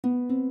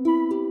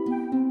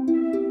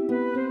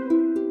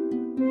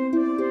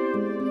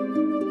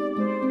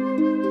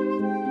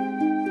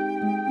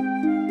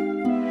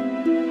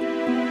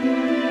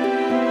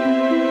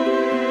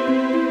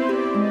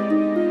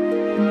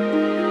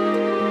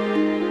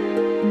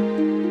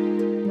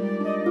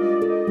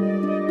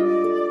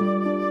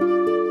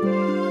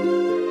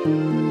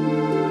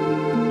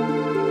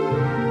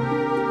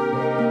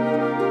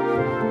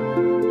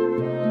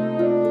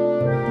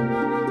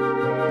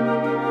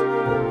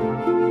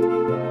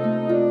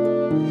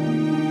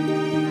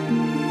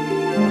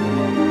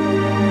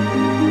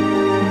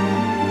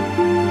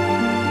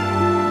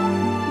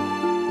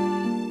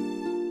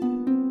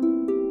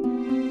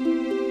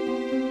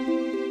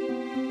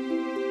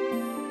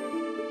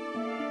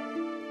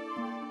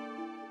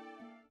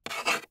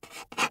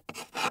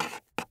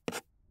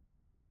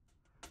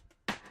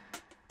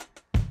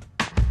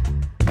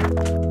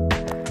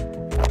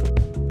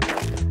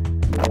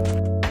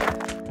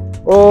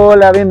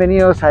Hola,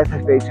 bienvenidos a esta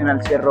expedición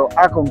al Cerro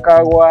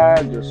Aconcagua.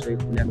 Yo soy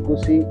Julián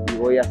Cusi y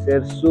voy a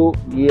ser su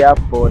guía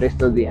por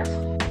estos días.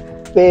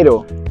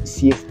 Pero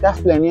si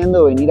estás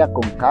planeando venir a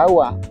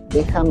Aconcagua,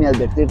 déjame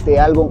advertirte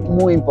algo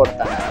muy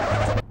importante.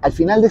 Al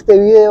final de este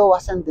video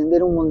vas a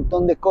entender un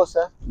montón de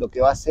cosas, lo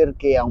que va a hacer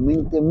que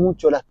aumente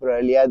mucho las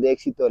probabilidades de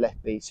éxito de la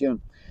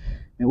expedición.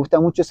 Me gusta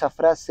mucho esa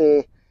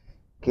frase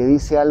que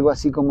dice algo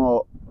así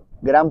como: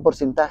 gran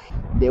porcentaje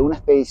de una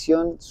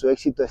expedición, su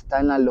éxito está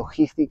en la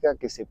logística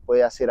que se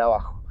puede hacer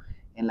abajo,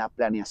 en la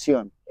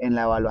planeación, en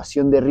la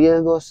evaluación de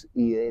riesgos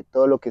y de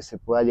todo lo que se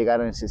pueda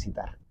llegar a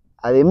necesitar.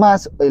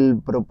 Además,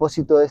 el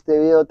propósito de este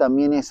video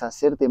también es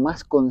hacerte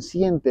más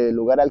consciente del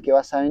lugar al que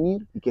vas a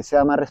venir y que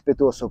sea más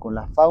respetuoso con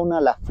la fauna,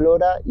 la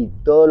flora y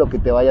todo lo que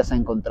te vayas a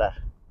encontrar.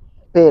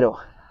 Pero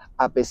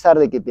a pesar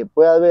de que te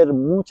pueda ver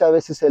muchas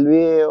veces el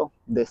video,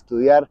 de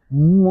estudiar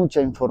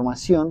mucha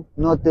información,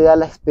 no te da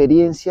la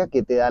experiencia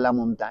que te da la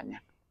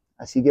montaña.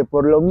 Así que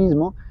por lo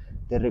mismo,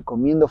 te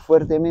recomiendo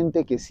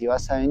fuertemente que si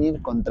vas a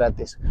venir,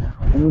 contrates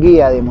un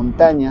guía de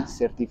montaña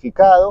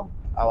certificado,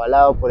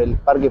 avalado por el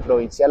Parque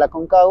Provincial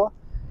Aconcagua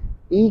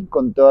y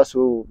con toda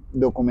su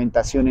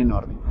documentación en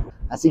orden.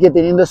 Así que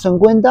teniendo eso en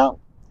cuenta,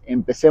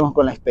 empecemos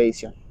con la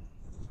expedición.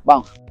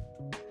 Vamos.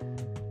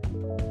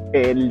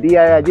 El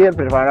día de ayer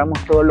preparamos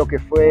todo lo que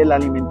fue la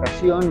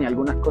alimentación y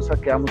algunas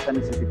cosas que vamos a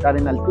necesitar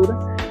en altura.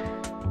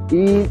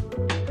 Y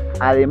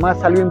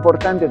además algo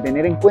importante a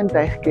tener en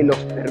cuenta es que los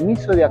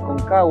permisos de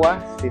Aconcagua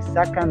se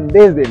sacan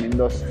desde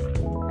Mendoza.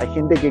 Hay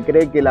gente que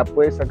cree que la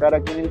puede sacar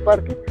aquí en el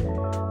parque,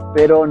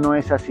 pero no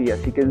es así.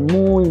 Así que es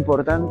muy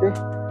importante.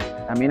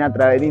 También a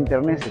través de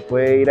internet se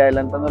puede ir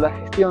adelantando la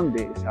gestión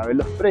de saber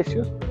los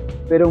precios,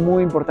 pero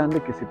muy importante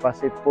que se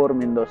pase por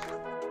Mendoza.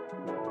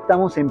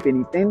 Estamos en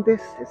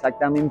Penitentes,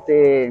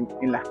 exactamente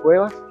en las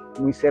cuevas,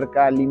 muy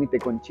cerca al límite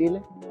con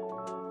Chile.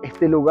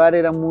 Este lugar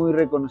era muy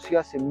reconocido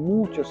hace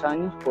muchos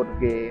años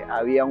porque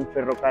había un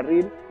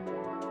ferrocarril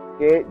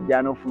que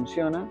ya no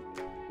funciona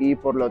y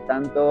por lo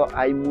tanto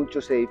hay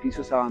muchos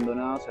edificios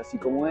abandonados así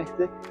como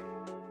este,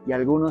 y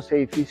algunos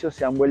edificios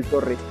se han vuelto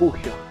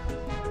refugio,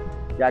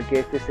 ya que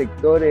este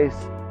sector es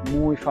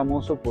muy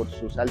famoso por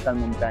sus altas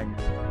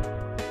montañas.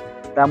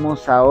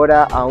 Estamos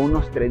ahora a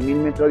unos 3.000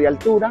 metros de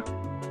altura.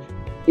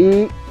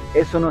 Y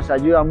eso nos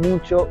ayuda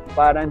mucho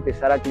para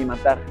empezar a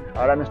aclimatar.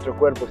 Ahora nuestro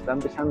cuerpo está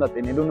empezando a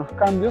tener unos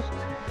cambios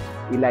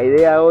y la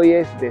idea hoy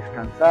es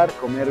descansar,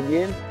 comer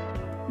bien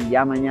y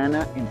ya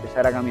mañana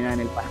empezar a caminar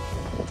en el parque.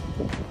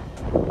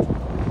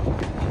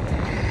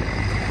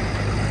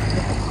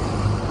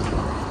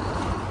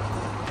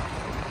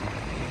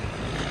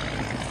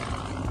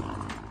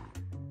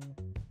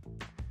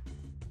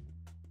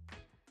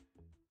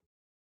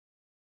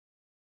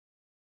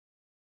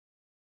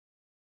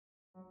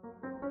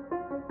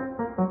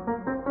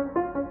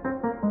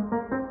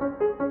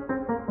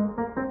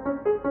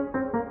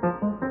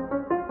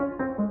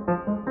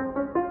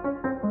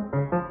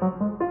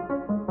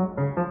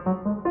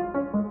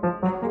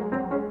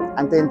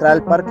 Antes de entrar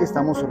al parque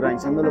estamos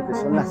organizando lo que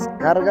son las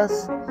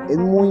cargas. Es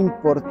muy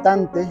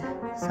importante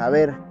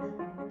saber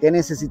qué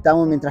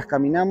necesitamos mientras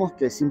caminamos,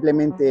 que es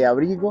simplemente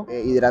abrigo,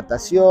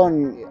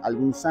 hidratación,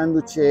 algún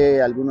sándwich,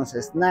 algunos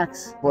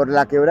snacks. Por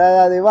la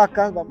quebrada de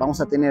Vacas vamos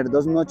a tener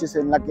 2 noches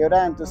en la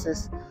quebrada,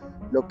 entonces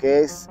lo que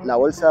es la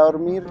bolsa de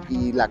dormir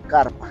y la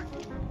carpa.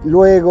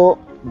 Luego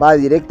va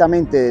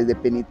directamente desde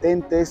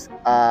Penitentes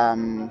a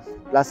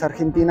Plaza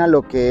Argentina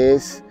lo que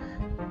es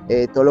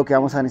todo lo que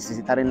vamos a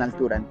necesitar en la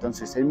altura.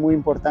 Entonces es muy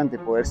importante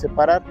poder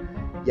separar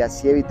y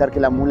así evitar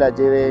que la mula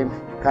lleve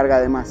carga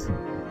de más.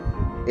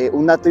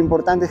 Un dato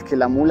importante es que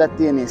la mula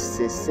tiene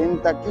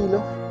 60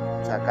 kilos,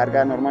 o sea,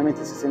 carga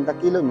normalmente 60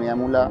 kilos, media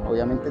mula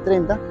obviamente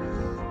 30,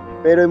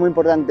 pero es muy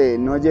importante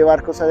no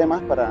llevar cosas de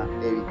más para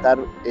evitar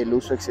el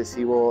uso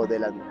excesivo de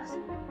las mulas.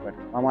 Bueno,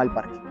 vamos al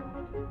parque.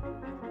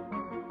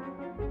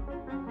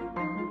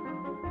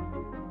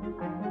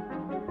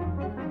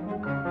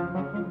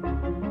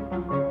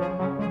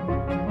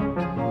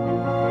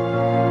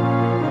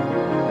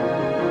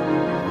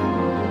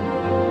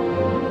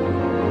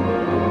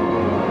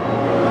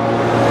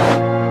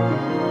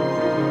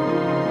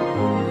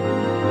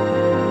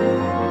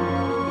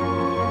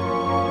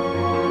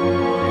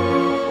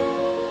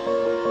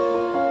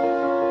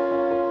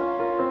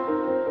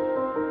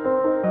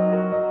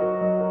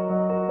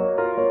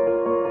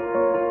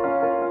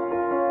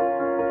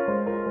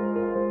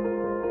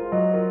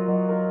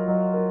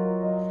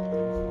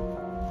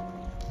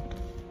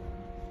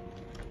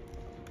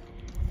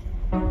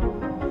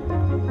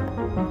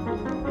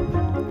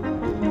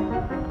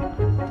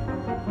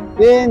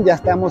 Bien, ya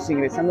estamos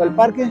ingresando al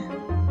parque.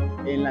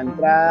 En la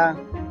entrada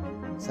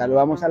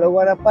saludamos a los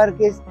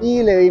guardaparques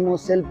y le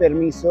dimos el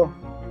permiso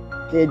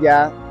que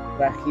ya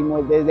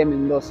trajimos desde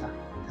Mendoza.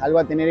 Algo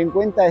a tener en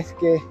cuenta es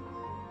que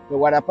los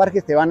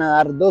guardaparques te van a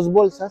dar 2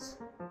 bolsas,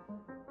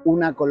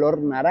 una color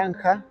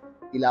naranja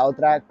y la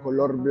otra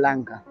color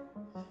blanca.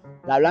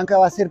 La blanca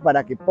va a ser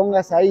para que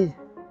pongas ahí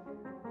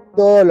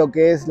todo lo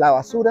que es la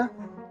basura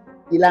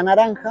y la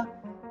naranja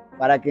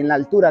para que en la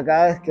altura,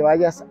 cada vez que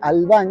vayas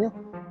al baño,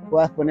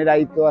 puedas poner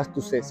ahí todas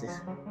tus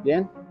heces.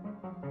 ¿Bien?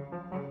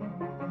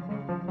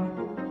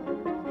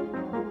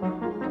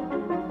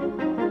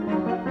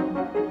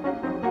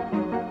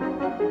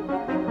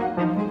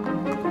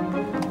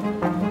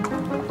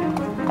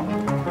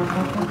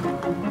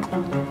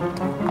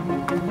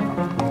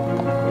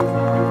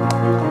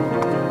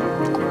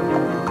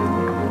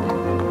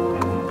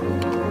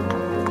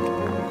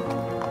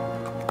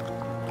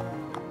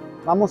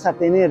 Vamos a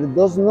tener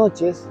 2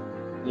 noches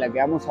en las que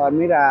vamos a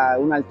dormir a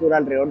una altura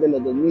alrededor de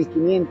los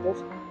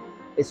 2500.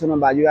 Eso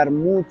nos va a ayudar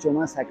mucho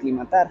más a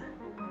aclimatar.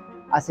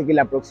 Hace que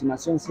la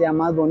aproximación sea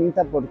más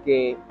bonita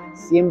porque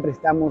siempre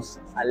estamos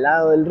al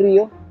lado del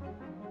río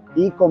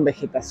y con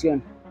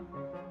vegetación.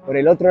 Por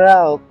el otro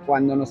lado,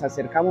 cuando nos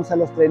acercamos a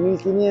los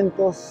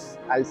 3500,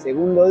 al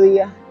segundo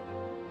día,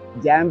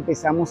 ya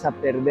empezamos a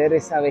perder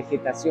esa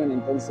vegetación.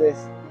 Entonces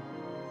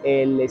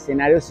el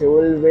escenario se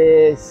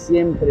vuelve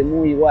siempre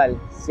muy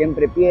igual,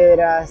 siempre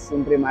piedras,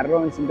 siempre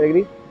marrón, siempre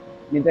gris,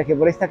 mientras que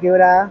por esta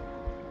quebrada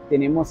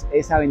tenemos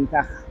esa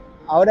ventaja.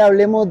 Ahora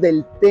hablemos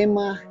del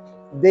tema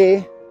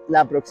de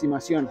la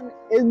aproximación.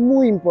 Es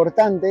muy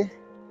importante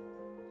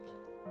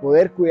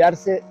poder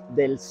cuidarse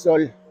del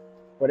sol,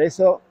 por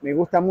eso me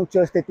gusta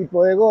mucho este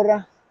tipo de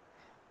gorra,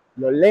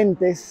 los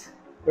lentes,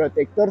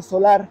 protector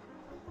solar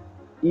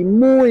y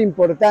muy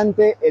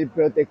importante el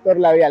protector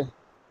labial.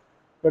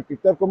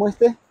 Protector como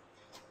este,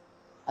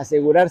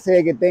 asegurarse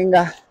de que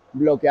tenga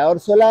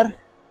bloqueador solar,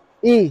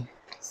 y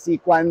si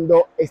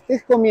cuando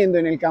estés comiendo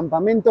en el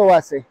campamento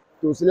base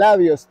tus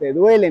labios te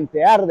duelen,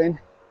 te arden,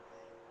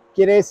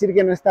 quiere decir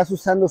que no estás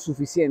usando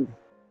suficiente.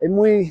 Es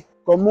muy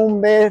común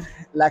ver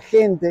la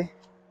gente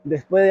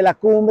después de la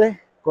cumbre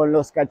con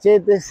los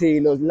cachetes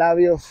y los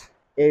labios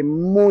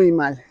muy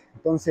mal.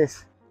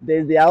 Entonces,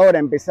 desde ahora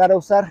empezar a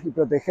usar y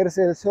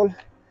protegerse del sol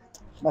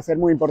va a ser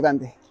muy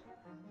importante.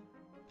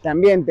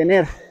 También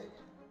tener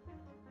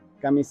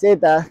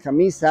camiseta,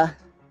 camisa,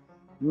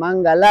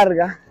 manga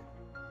larga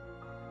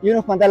y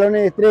unos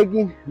pantalones de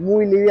trekking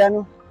muy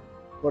livianos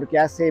porque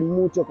hace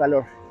mucho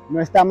calor.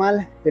 No está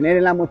mal tener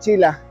en la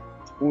mochila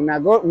un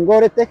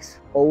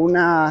Gore-Tex o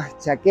una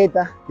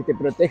chaqueta que te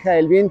proteja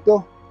del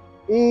viento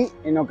y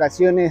en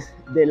ocasiones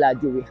de la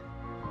lluvia.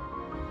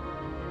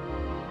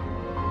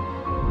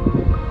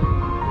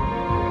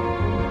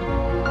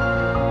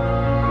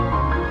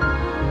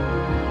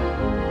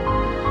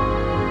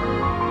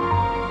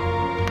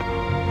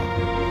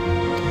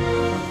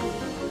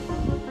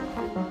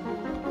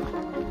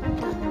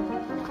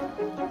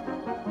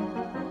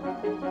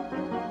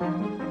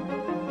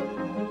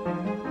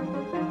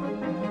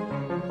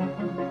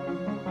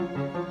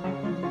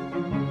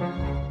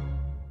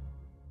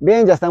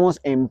 Bien, ya estamos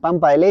en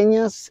Pampa de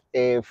Leñas,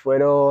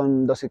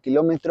 fueron 12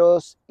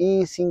 kilómetros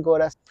y 5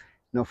 horas.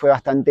 Nos fue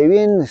bastante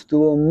bien,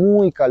 estuvo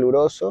muy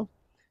caluroso,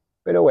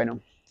 pero bueno,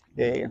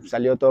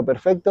 salió todo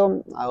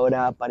perfecto.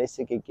 Ahora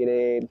parece que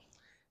quiere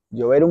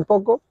llover un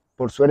poco.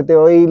 Por suerte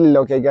hoy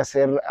lo que hay que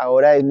hacer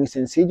ahora es muy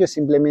sencillo, es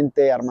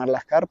simplemente armar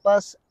las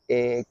carpas,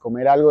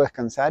 comer algo,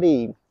 descansar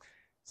y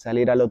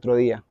salir al otro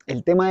día.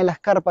 El tema de las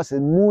carpas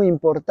es muy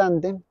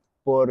importante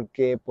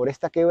porque por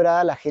esta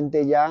quebrada la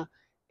gente ya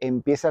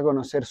empieza a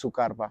conocer su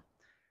carpa.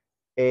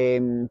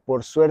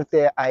 Por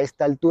suerte a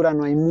esta altura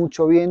no hay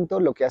mucho viento,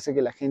 lo que hace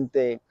que la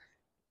gente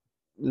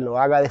lo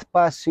haga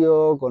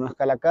despacio,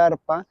 conozca la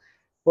carpa,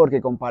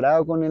 porque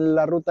comparado con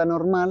la ruta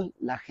normal,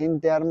 la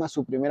gente arma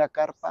su primera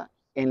carpa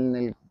en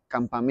el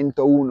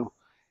campamento 1,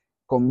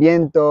 con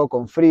viento,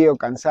 con frío,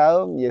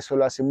 cansado, y eso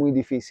lo hace muy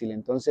difícil.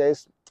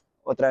 Entonces,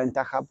 otra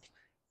ventaja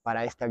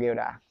para esta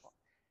quebrada.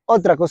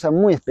 Otra cosa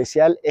muy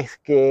especial es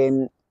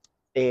que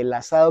el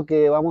asado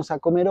que vamos a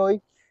comer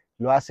hoy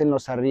lo hacen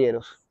los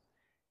arrieros.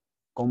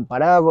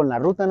 Comparado con la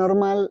ruta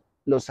normal,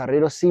 los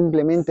arrieros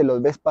simplemente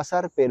los ves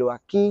pasar, pero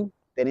aquí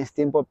tenés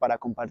tiempo para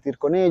compartir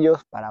con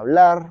ellos, para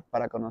hablar,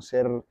 para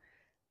conocer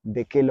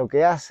de qué es lo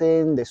que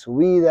hacen, de su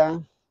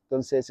vida.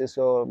 Entonces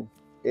eso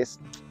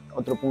es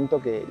otro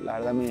punto que la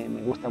verdad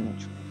me gusta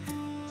mucho.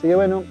 Así que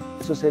bueno,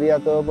 eso sería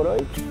todo por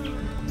hoy.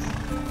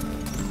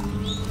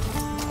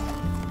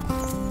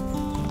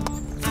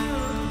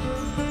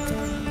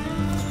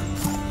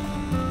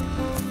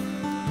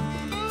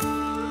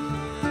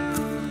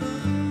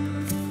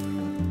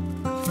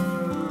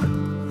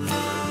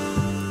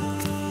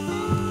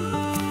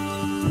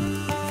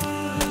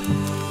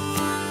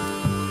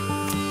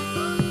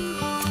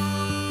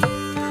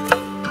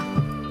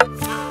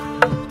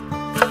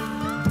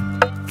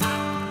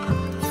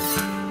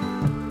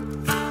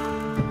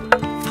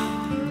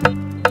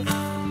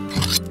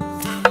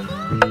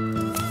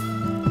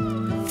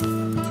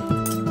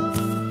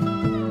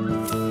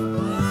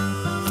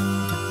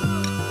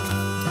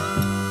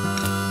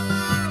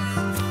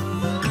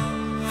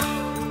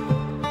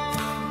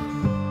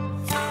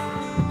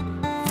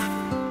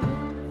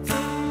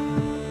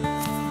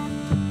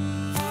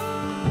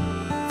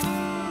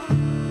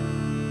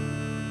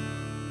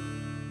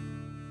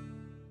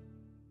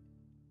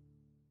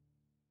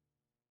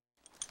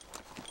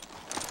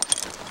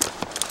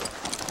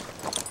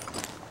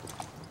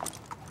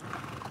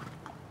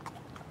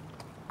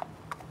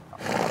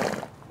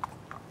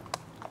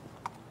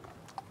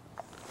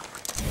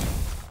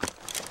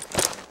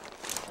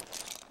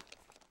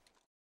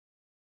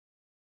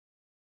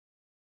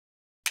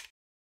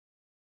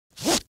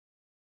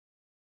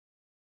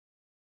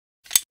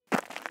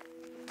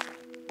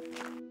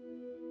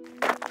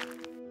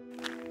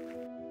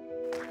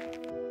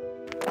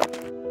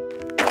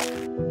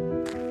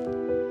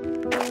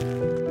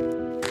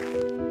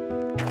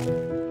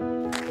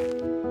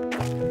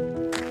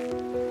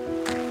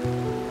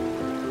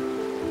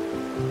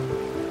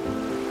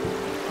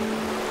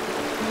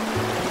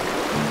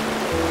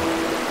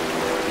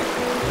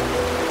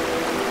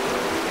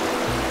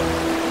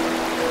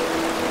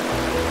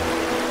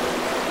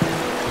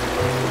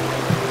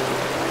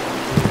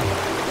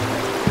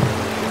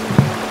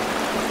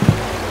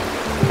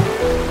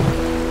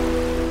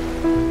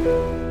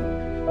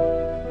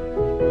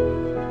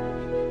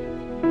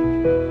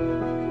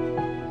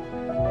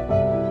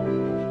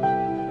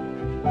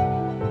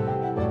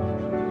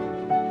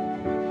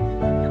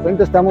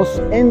 momento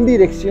estamos en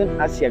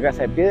dirección hacia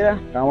Casa de Piedra.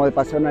 Acabamos de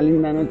pasar una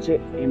linda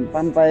noche en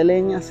Pampa de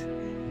Leñas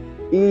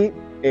y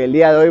el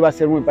día de hoy va a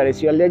ser muy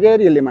parecido al de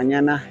ayer y el de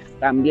mañana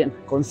también.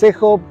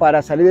 Consejo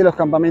para salir de los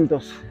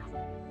campamentos: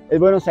 es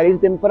bueno salir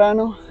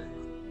temprano,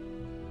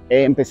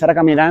 empezar a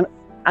caminar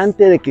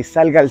antes de que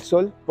salga el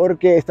sol,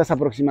 porque estas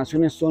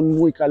aproximaciones son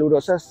muy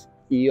calurosas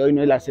y hoy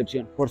no es la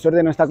excepción. Por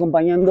suerte nos está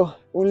acompañando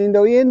un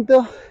lindo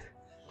viento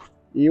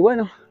y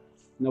bueno,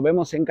 nos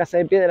vemos en Casa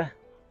de Piedra.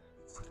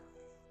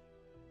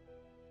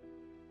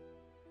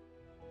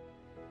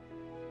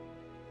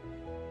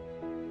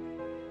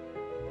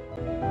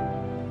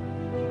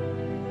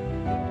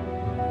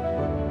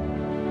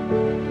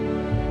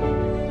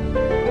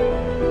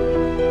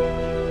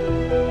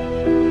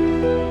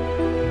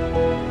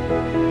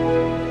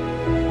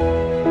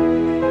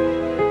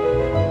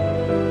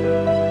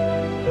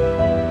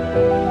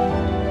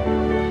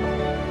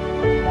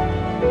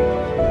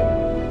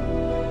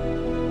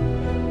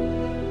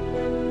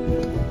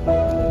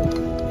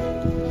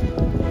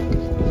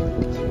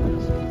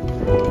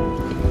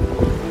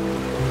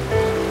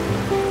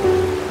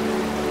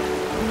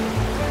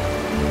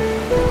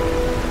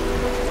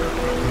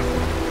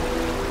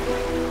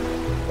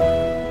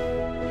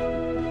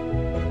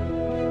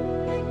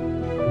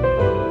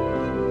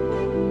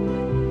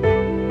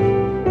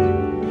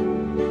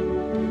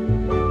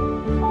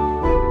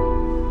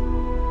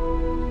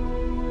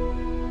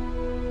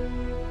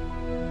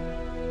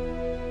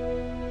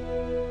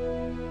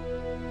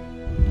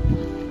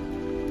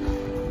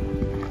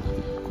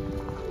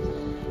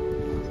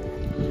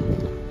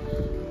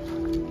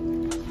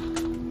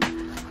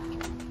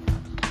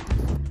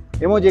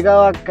 Hemos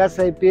llegado a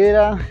Casa de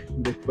Piedra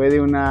después de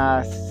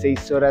unas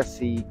 6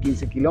 horas y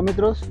 15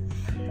 kilómetros.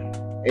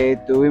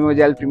 Tuvimos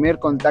ya el primer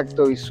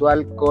contacto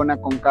visual con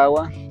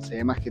Aconcagua. Se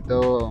ve más que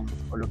todo,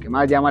 o lo que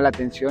más llama la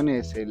atención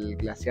es el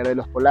glaciar de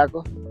los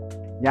polacos.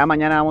 Ya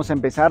mañana vamos a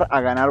empezar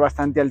a ganar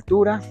bastante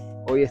altura.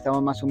 Hoy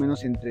estamos más o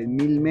menos en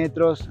 3000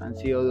 metros. Han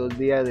sido 2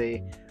 días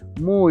de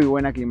muy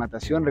buena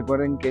aclimatación.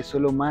 Recuerden que eso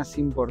es lo más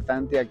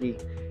importante aquí: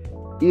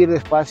 ir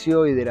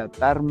despacio,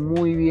 hidratar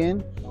muy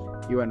bien,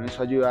 y bueno,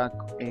 eso ayuda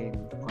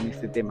con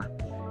este tema.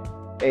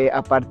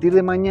 A partir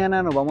de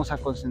mañana nos vamos a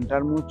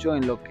concentrar mucho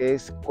en lo que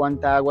es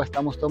cuánta agua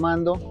estamos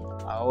tomando.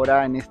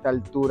 Ahora en esta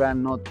altura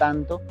no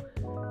tanto,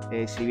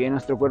 si bien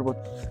nuestro cuerpo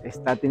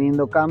está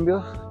teniendo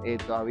cambios,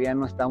 todavía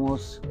no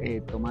estamos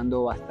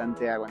tomando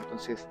bastante agua.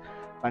 Entonces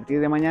a partir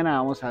de mañana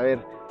vamos a ver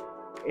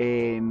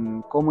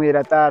cómo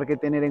hidratar, qué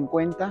tener en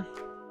cuenta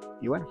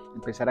y bueno,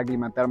 empezar a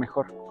aclimatar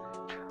mejor.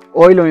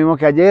 Hoy lo mismo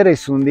que ayer,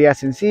 es un día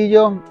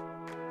sencillo.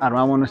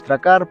 Armamos nuestra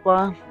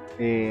carpa,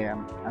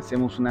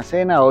 hacemos una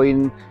cena.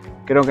 Hoy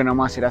creo que no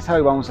vamos a hacer asado,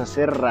 hoy vamos a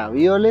hacer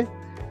ravioles.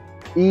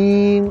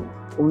 Y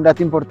un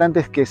dato importante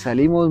es que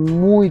salimos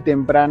muy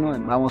temprano,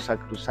 vamos a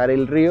cruzar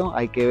el río,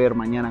 hay que ver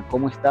mañana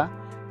cómo está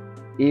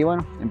y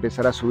bueno,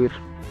 empezar a subir.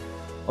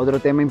 Otro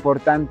tema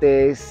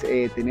importante es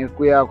tener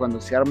cuidado cuando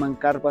se arman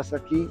carpas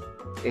aquí,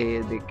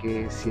 de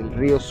que si el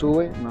río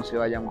sube no se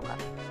vaya a mojar.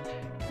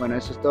 Bueno,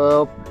 eso es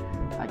todo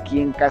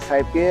aquí en Casa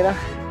de Piedra.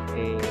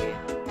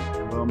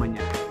 Nos vemos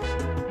mañana.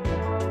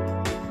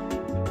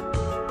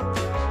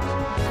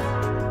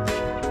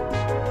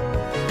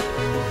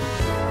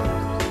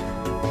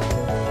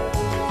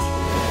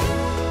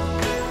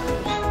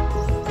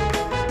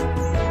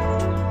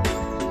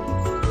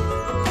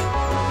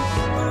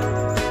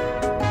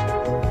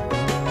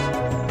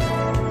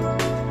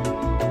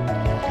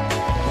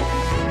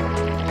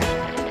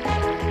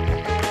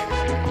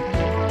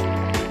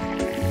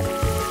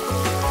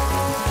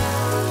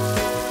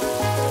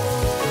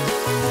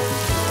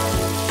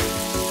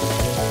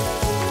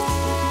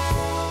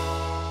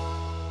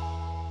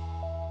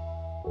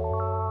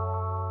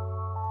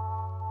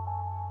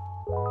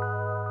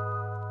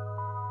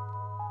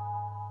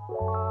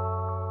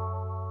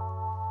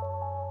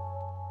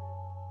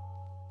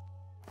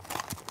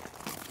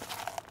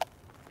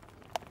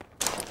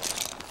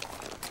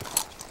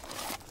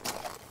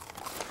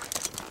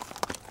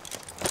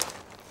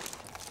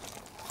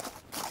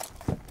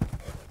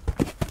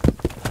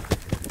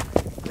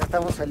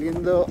 Estamos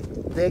saliendo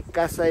de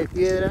Casa de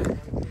Piedra.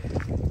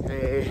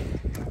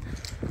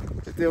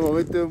 Este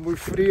momento es muy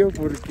frío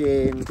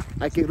porque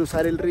hay que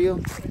cruzar el río,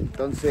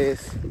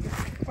 entonces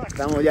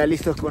estamos ya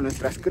listos con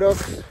nuestras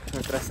crocs,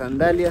 nuestras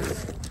sandalias,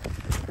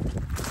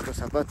 nuestros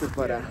zapatos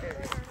para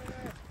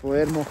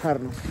poder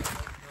mojarnos.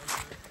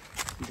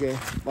 Así que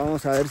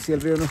vamos a ver si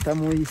el río no está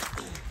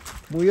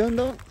muy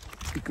hondo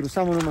y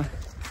cruzamos nomás.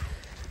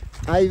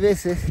 Hay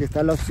veces que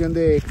está la opción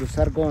de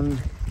cruzar con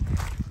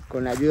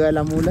la ayuda de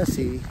la mula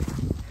si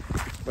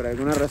por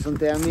alguna razón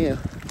te da miedo,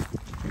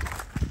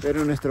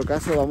 pero en nuestro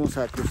caso vamos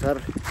a cruzar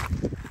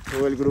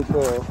todo el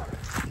grupo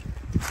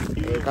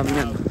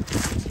caminando.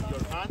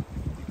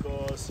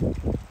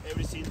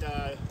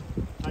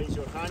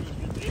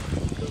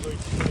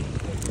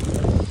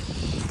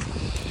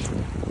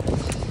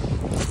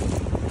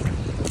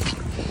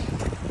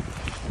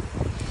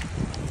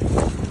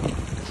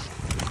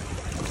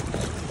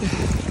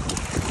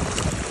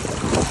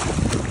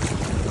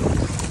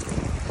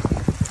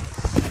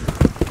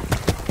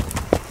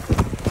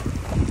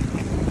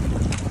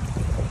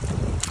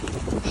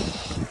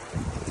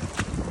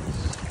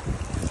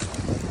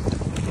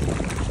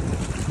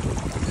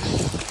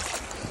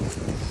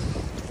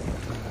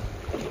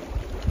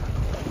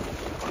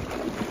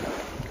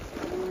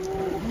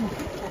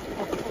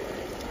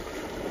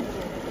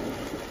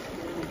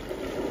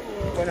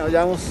 Bueno,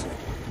 ya vamos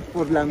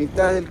por la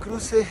mitad del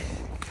cruce.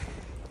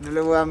 No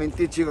le voy a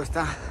mentir, chicos,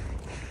 está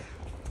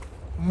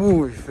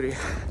muy fría.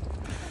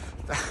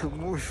 Está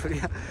muy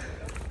fría.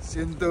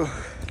 Siento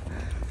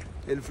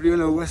el frío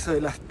en los huesos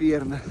de las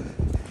piernas.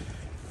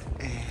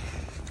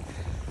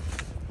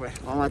 Bueno,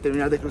 vamos a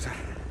terminar de cruzar.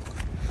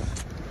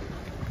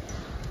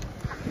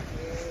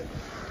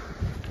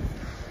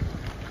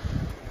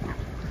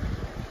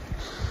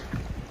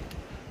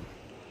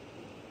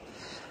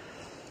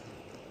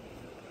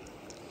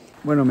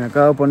 Bueno, me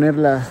acabo de poner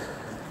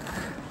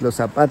los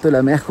zapatos,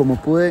 las medias como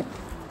pude.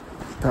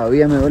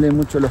 Todavía me duelen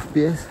mucho los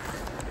pies.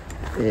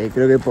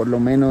 Creo que por lo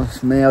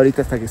menos media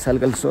horita hasta que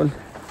salga el sol.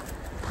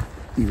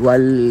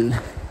 Igual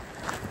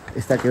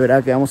esta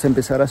quebrada que vamos a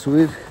empezar a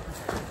subir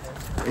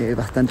es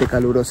bastante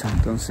calurosa,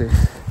 entonces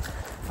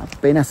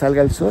apenas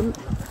salga el sol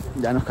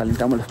ya nos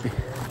calentamos los pies.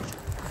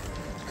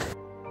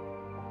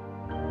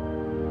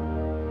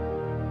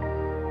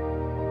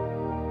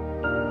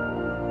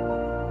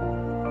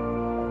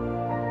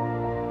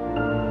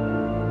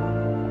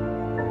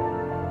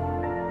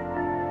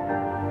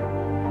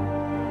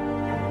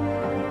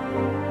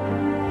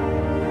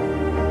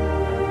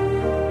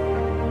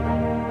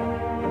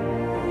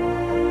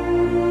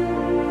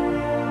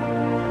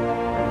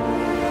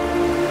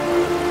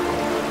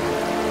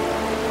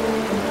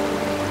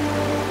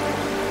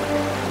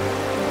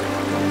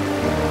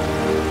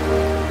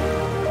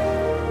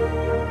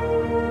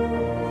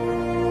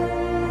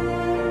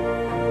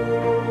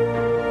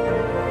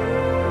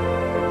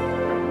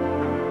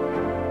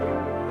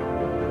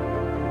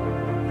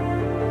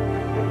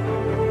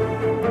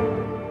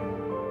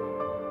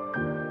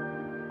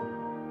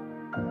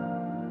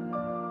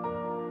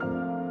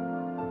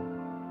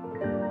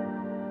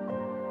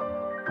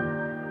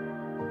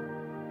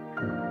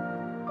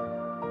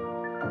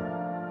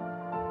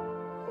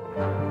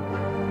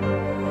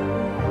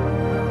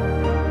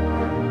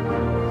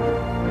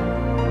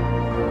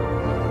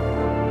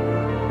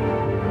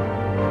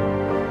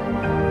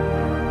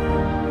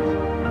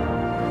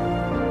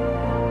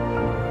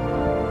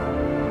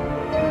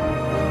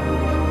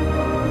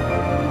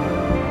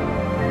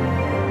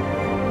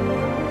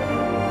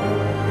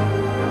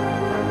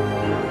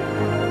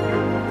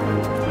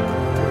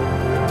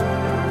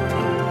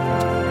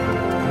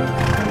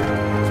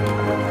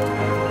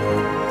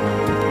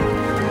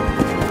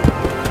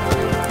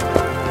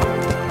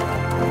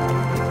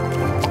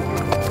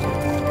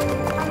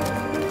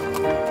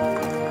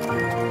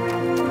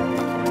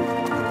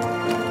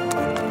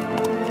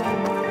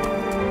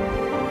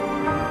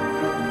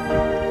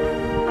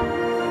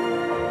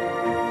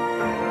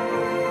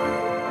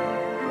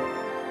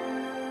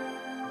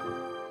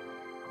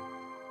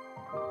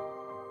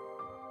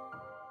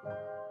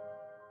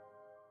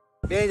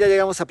 Bien, ya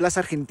llegamos a Plaza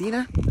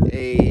Argentina.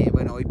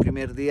 Bueno, hoy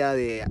primer día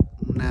de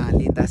una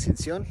linda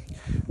ascensión.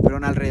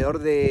 Fueron alrededor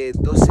de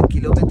 12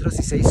 kilómetros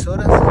y 6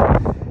 horas.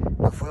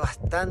 Nos fue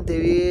bastante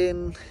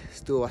bien,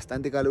 estuvo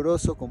bastante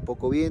caluroso, con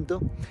poco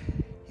viento.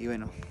 Y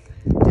bueno,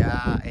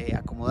 ya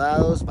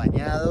acomodados,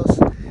 bañados,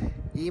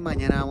 y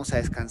mañana vamos a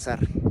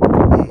descansar.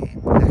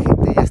 La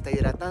gente ya está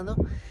hidratando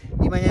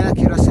y mañana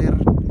quiero hacer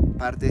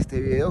parte de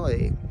este video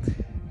de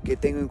qué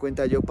tengo en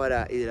cuenta yo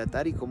para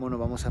hidratar y cómo nos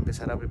vamos a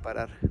empezar a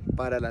preparar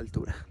para la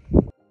altura.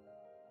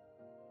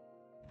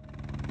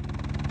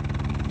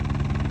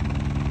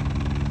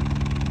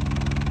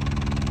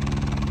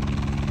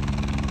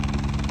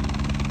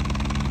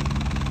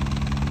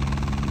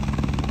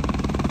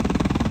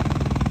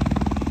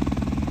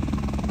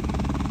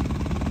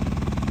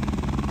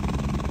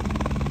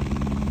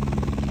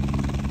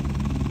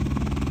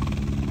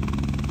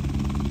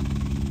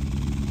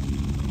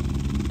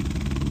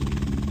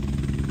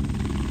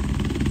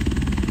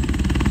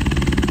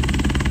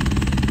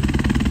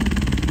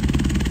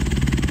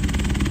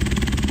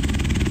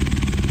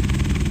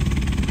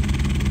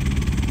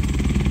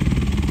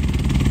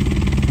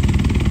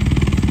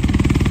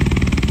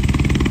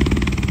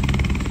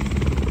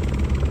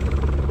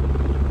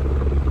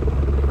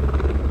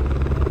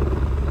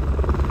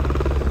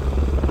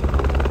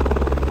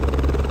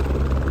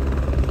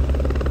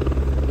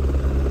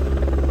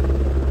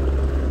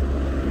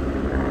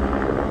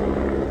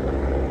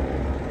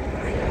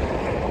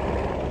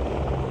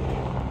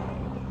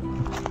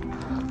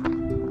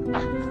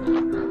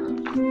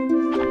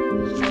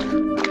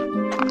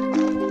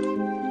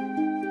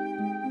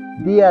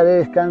 Día de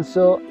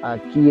descanso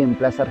aquí en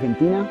Plaza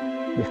Argentina.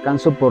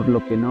 Descanso por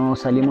lo que no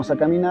salimos a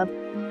caminar,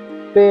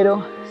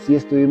 pero sí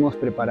estuvimos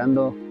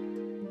preparando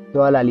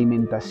toda la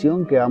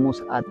alimentación que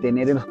vamos a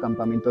tener en los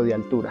campamentos de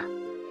altura.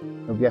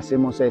 Lo que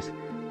hacemos es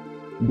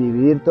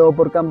dividir todo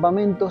por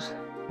campamentos,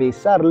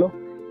 pesarlo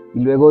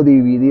y luego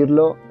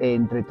dividirlo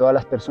entre todas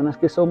las personas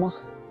que somos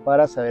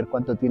para saber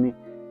cuánto tiene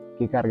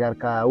que cargar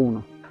cada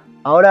uno.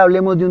 Ahora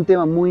hablemos de un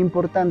tema muy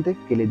importante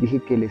que les dije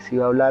que les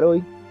iba a hablar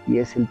hoy, y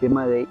es el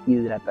tema de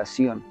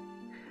hidratación.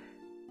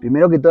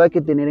 Primero que todo hay que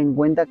tener en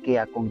cuenta que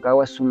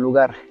Aconcagua es un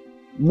lugar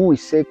muy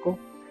seco,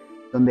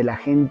 donde la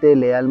gente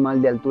le da el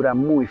mal de altura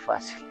muy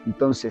fácil.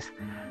 Entonces,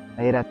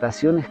 la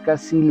hidratación es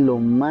casi lo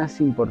más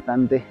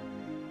importante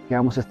que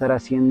vamos a estar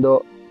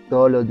haciendo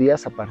todos los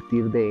días a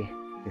partir de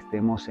que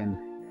estemos en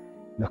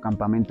los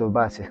campamentos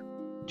base.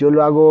 Yo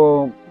lo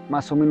hago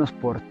más o menos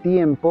por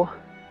tiempo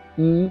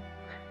y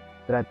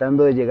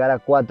tratando de llegar a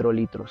 4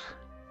 litros.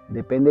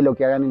 Depende de lo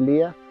que haga en el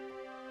día,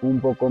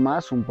 un poco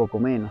más, un poco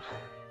menos.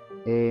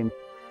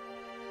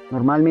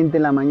 Normalmente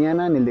en la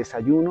mañana, en el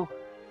desayuno,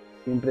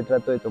 siempre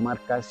trato de tomar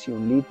casi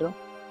 1 litro.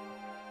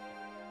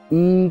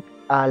 Y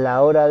a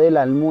la hora del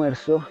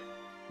almuerzo,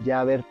 ya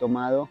haber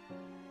tomado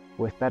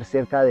o estar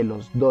cerca de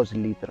los 2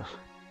 litros.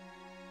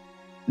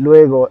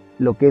 Luego,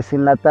 lo que es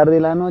en la tarde y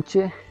la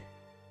noche,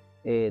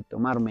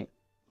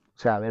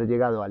 haber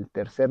llegado al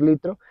 3er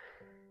litro.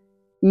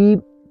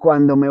 Y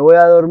cuando me voy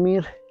a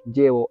dormir,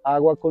 llevo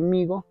agua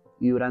conmigo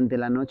y durante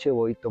la noche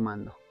voy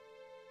tomando.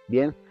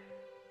 Bien,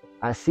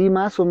 así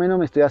más o menos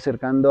me estoy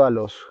acercando a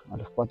los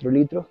 4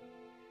 litros.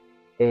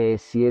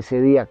 Si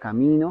ese día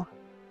camino,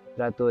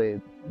 trato de,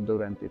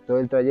 durante todo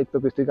el trayecto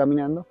que estoy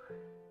caminando,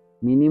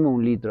 mínimo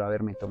 1 litro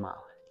haberme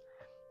tomado.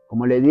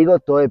 Como les digo,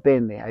 todo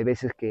depende. Hay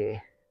veces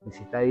que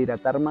necesita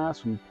hidratar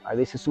más, a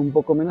veces un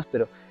poco menos,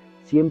 pero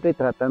siempre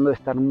tratando de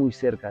estar muy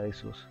cerca de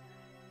esos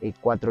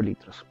 4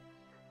 litros.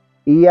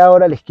 Y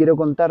ahora les quiero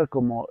contar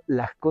como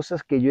las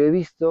cosas que yo he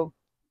visto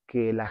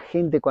que la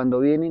gente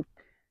cuando viene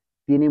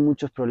tiene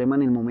muchos problemas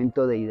en el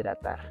momento de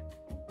hidratar.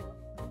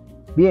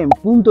 Bien,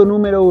 punto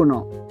número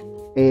 1,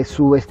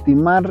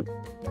 subestimar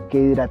que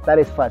hidratar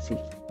es fácil.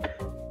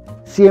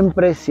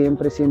 Siempre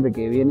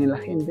que viene la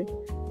gente,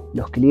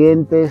 los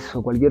clientes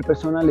o cualquier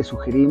persona, les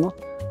sugerimos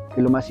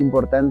que lo más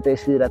importante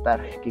es hidratar,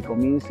 que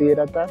comience a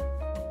hidratar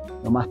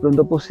lo más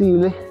pronto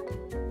posible,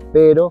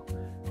 pero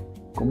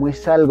como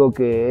es algo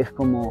que es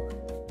como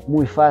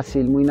muy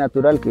fácil, muy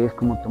natural, que es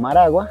como tomar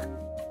agua,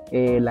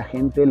 la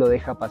gente lo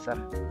deja pasar.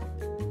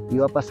 Y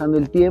va pasando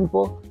el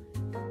tiempo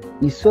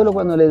y solo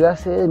cuando les da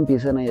sed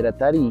empiezan a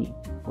hidratar y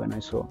bueno,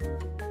 eso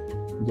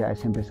ya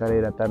es empezar a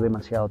hidratar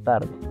demasiado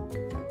tarde.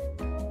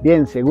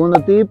 Bien, segundo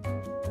tip,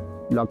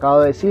 lo acabo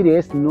de decir, y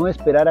es no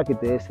esperar a que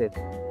te dé sed.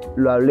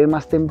 Lo hablé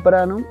más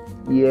temprano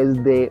y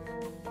es de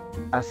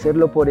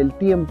hacerlo por el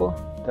tiempo,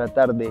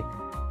 tratar de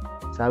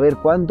saber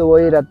cuánto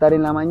voy a hidratar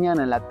en la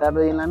mañana, en la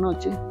tarde y en la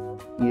noche,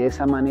 y de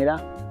esa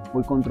manera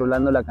voy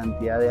controlando la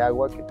cantidad de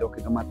agua que tengo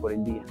que tomar por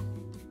el día.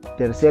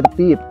 Tercer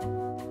tip,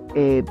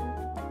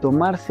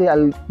 tomarse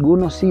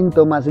algunos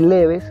síntomas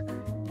leves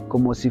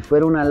como si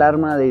fuera una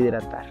alarma de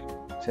hidratar.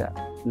 O sea,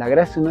 la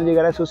gracia es no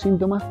llegar a esos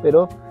síntomas,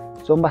 pero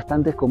son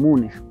bastante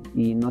comunes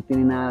y no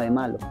tiene nada de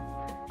malo.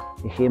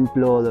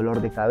 Ejemplo,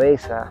 dolor de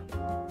cabeza.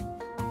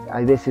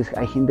 Hay veces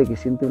hay gente que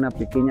siente una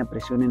pequeña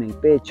presión en el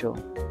pecho,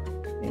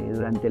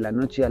 durante la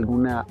noche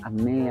alguna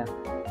apnea,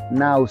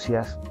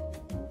 náuseas.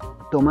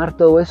 Tomar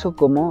todo eso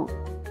como,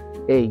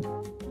 hey,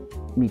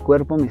 mi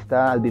cuerpo me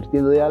está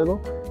advirtiendo de algo,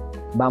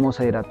 vamos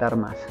a hidratar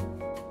más.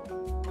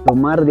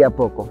 Tomar de a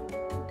poco.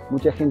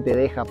 Mucha gente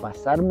deja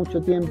pasar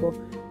mucho tiempo,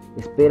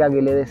 espera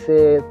que le dé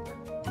sed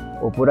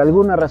o por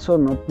alguna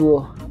razón no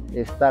pudo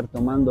estar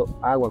tomando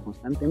agua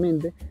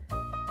constantemente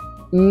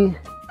y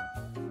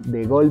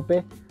de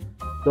golpe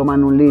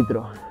toman 1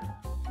 litro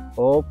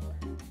o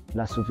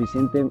la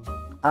suficiente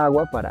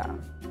agua para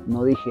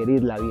no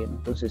digerirla bien.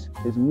 Entonces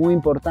es muy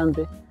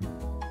importante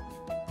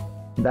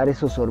dar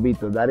esos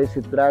sorbitos, dar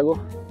ese trago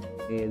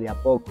de a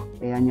poco.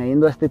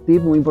 Añadiendo a este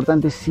tip, muy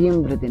importante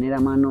siempre tener a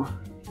mano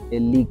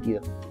el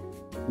líquido.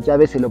 Muchas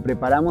veces lo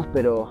preparamos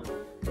pero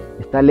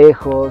está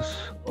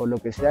lejos o lo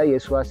que sea y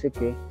eso hace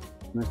que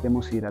no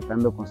estemos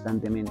hidratando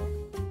constantemente.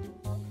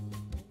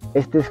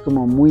 Este es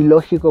como muy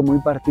lógico, muy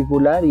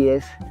particular y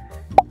es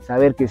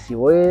saber que si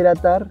voy a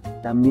hidratar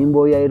también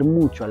voy a ir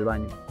mucho al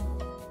baño.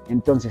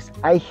 Entonces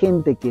hay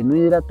gente que no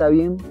hidrata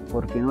bien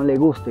porque no le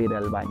gusta ir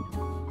al baño.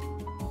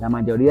 La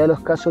mayoría de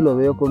los casos lo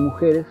veo con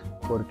mujeres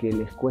porque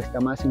les cuesta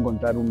más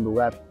encontrar un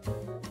lugar.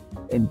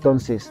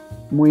 Entonces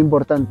muy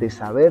importante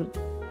saber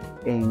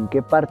en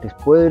qué partes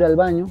puedo ir al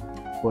baño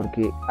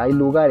porque hay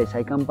lugares,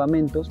 hay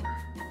campamentos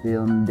de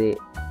donde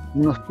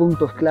unos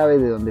puntos clave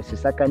de donde se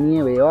saca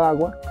nieve o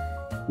agua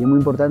y es muy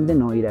importante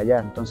no ir allá.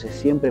 Entonces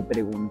siempre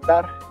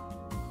preguntar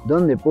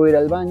dónde puedo ir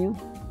al baño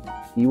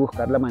y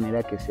buscar la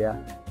manera que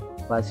sea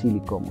fácil y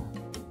cómodo.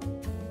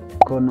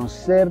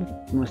 Conocer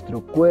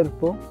nuestro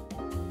cuerpo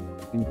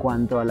en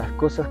cuanto a las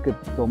cosas que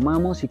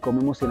tomamos y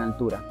comemos en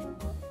altura.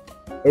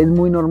 Es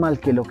muy normal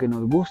que lo que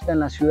nos gusta en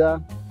la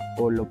ciudad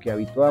o lo que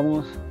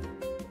habituamos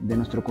de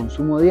nuestro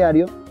consumo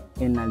diario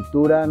en la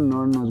altura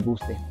no nos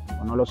guste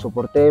o no lo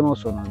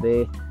soportemos o nos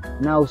dé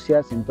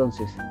náuseas.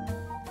 Entonces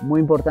muy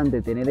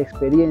importante tener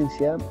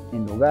experiencia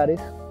en lugares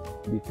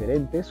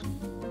diferentes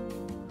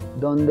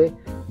donde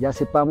ya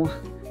sepamos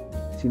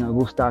si nos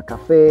gusta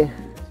café,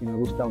 si nos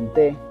gusta un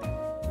té.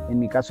 En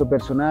mi caso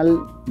personal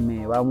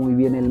me va muy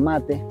bien el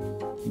mate,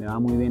 me va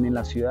muy bien en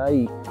la ciudad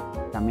y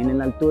también en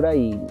la altura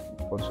y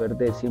por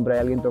suerte siempre hay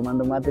alguien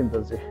tomando mate,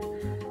 entonces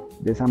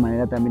de esa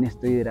manera también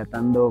estoy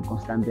hidratando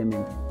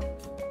constantemente.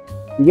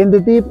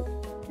 Siguiente tip,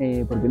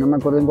 porque no me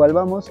acuerdo en cuál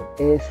vamos,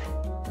 es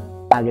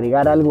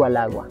agregar algo al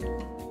agua.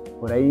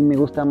 Por ahí me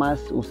gusta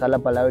más usar la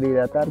palabra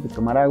hidratar que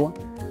tomar agua,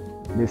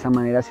 De esa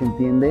manera se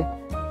entiende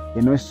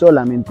que no es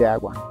solamente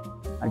agua.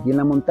 Aquí en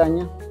la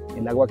montaña,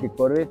 el agua que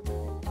corre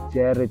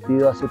se ha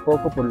derretido hace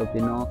poco, por lo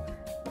que no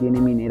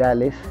tiene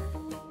minerales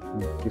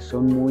que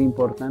son muy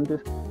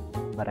importantes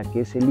para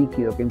que ese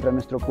líquido que entra a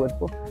nuestro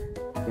cuerpo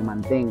se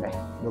mantenga.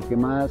 Lo que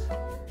más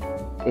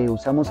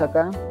usamos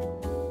acá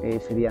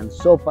serían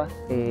sopas,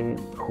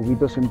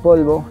 juguitos en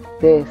polvo,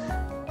 tés,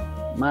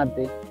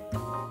 mate,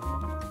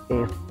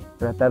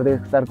 tratar de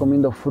estar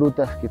comiendo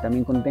frutas que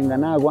también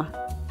contengan agua,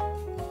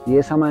 y de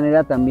esa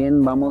manera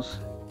también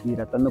vamos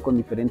hidratando con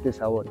diferentes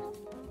sabores.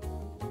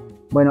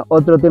 Bueno,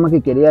 otro tema que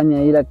quería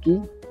añadir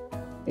aquí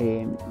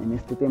en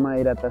este tema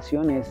de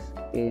hidratación es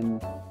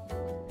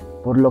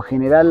por lo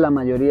general la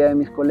mayoría de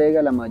mis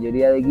colegas, la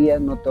mayoría de guías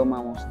no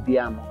tomamos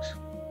diamox,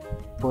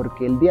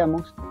 porque el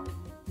diamox,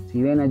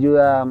 si bien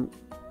ayuda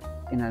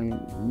en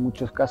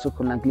muchos casos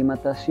con la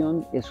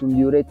aclimatación, es un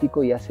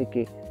diurético y hace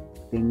que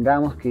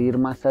tengamos que ir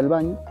más al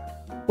baño,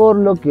 por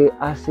lo que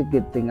hace que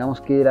tengamos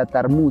que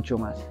hidratar mucho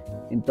más.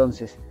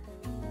 Entonces,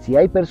 si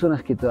hay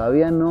personas que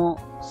todavía no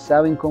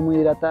saben cómo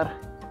hidratar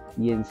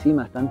y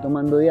encima están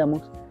tomando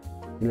diamox,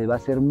 les va a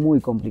ser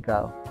muy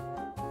complicado,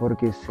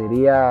 porque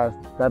sería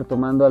estar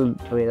tomando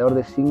alrededor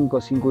de 5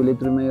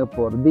 litros y medio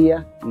por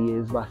día, y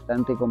es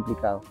bastante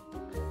complicado.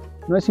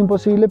 No es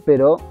imposible,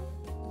 pero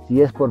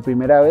si es por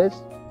primera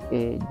vez,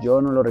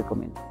 yo no lo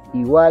recomiendo.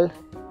 Igual,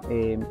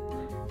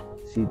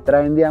 si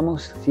traen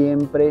diamox,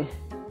 siempre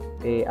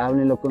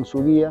háblenlo con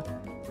su guía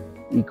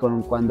y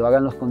cuando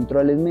hagan los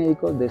controles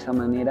médicos. De esa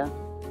manera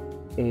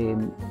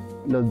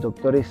los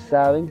doctores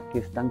saben que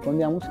están con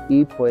diamox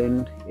y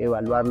pueden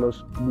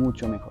evaluarlos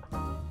mucho mejor.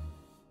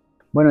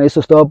 Bueno, eso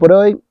es todo por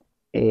hoy.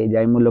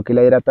 Ya vimos lo que es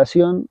la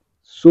hidratación,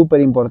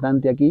 súper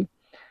importante aquí.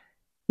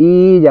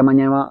 Y ya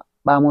mañana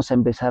vamos a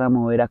empezar a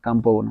mover a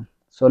campo 1.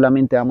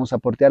 Solamente vamos a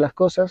portear las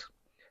cosas,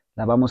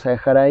 las vamos a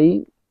dejar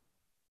ahí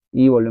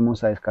y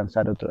volvemos a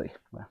descansar otro día.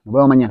 Bueno, nos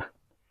vemos mañana.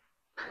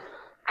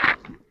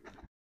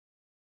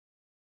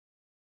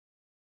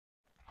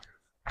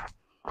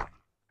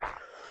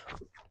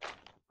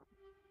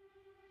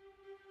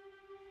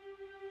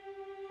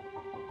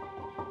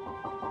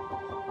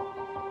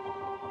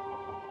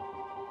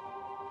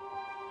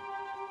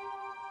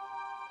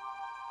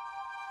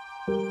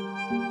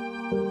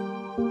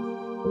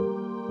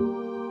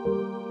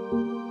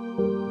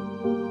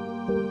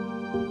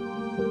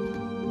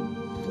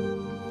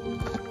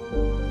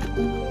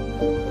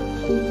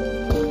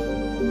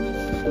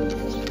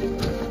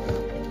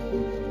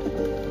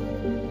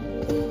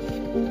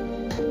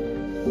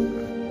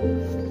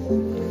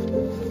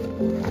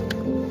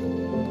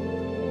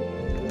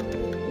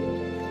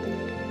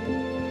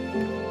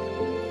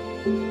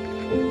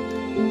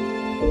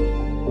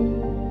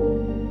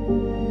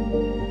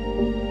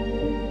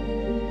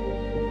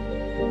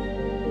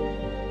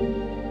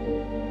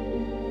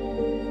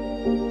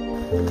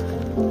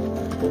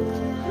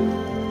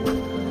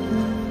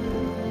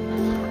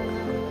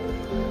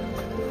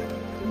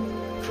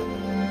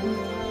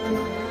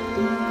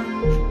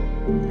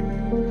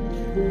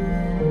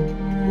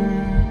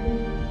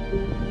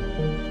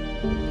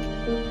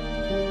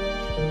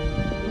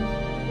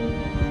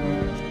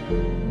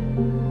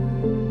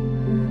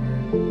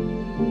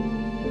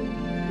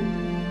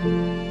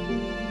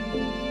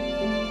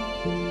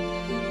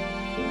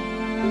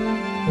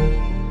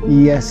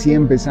 Y así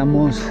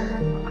empezamos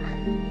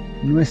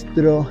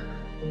nuestro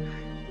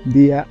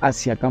día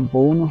hacia campo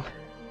 1,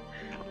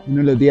 uno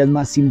de los días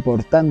más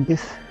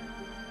importantes,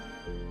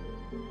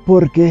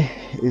 porque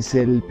es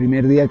el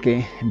primer día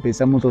que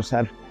empezamos a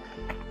usar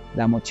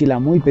la mochila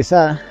muy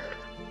pesada.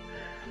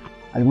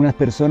 Algunas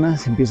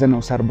personas empiezan a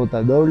usar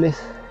botas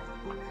dobles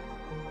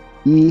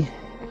y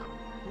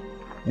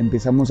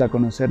empezamos a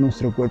conocer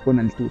nuestro cuerpo en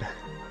altura.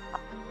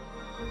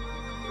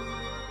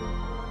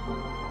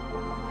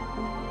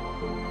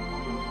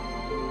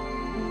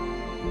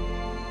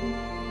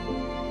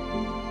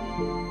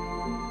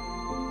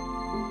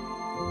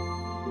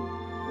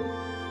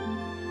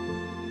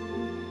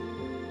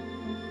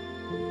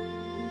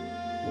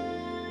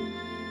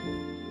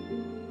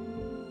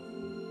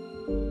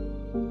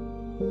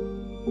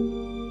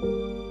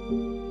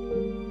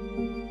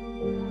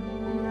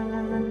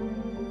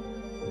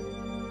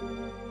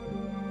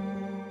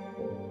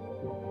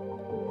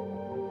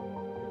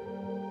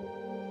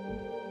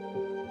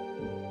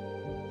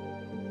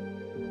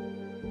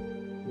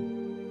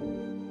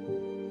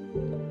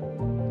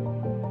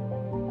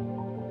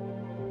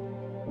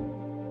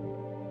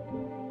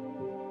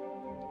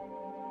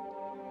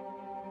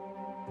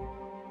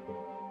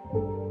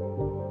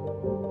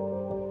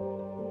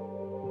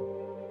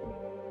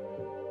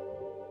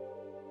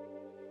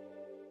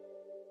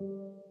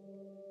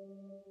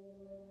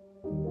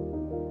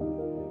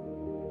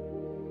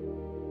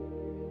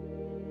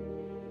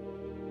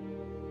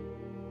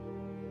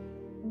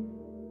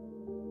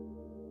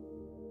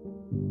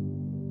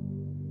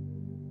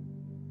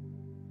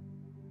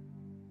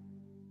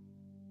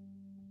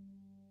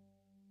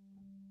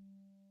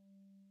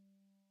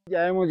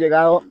 Ya hemos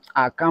llegado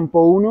a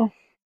campo 1.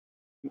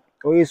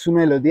 Hoy es uno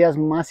de los días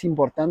más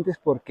importantes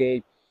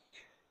porque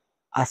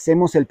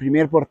hacemos el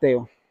primer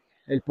porteo.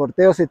 El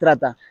porteo se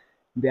trata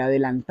de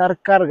adelantar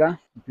carga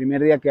el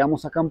primer día que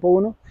vamos a campo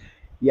 1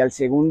 y al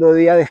segundo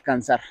día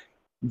descansar.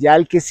 Ya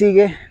el que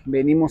sigue,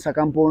 venimos a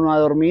campo 1 a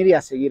dormir y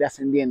a seguir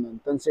ascendiendo.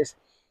 Entonces,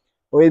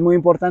 hoy es muy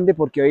importante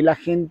porque hoy la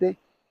gente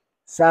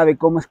sabe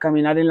cómo es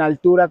caminar en la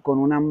altura con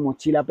una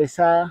mochila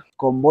pesada,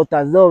 con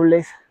botas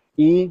dobles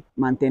y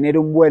mantener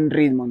un buen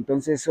ritmo.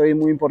 Entonces, hoy es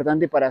muy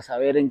importante para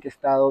saber en qué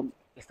estado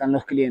están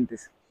los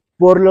clientes.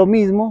 Por lo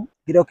mismo,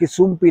 creo que es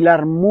un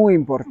pilar muy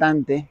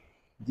importante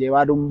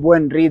llevar un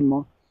buen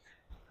ritmo.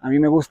 A mí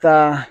me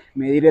gusta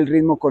medir el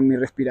ritmo con mi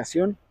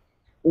respiración.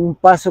 Un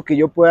paso que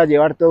yo pueda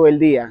llevar todo el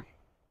día,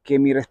 que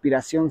mi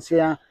respiración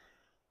sea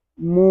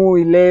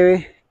muy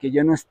leve, que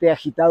yo no esté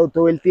agitado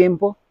todo el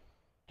tiempo,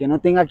 que no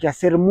tenga que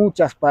hacer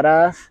muchas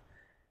paradas.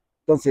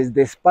 Entonces,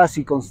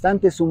 despacio y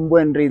constante es un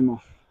buen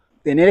ritmo.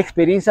 Tener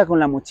experiencia con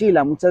la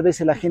mochila. Muchas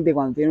veces la gente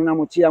cuando tiene una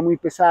mochila muy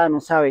pesada no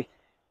sabe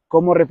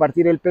cómo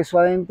repartir el peso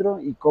adentro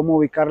y cómo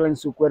ubicarla en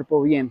su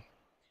cuerpo bien.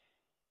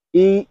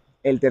 Y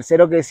el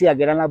tercero que decía,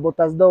 que eran las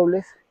botas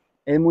dobles,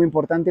 es muy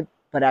importante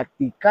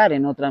practicar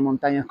en otras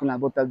montañas con las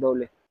botas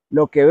dobles.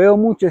 Lo que veo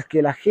mucho es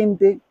que la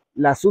gente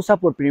las usa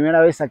por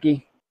primera vez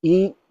aquí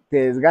y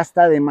te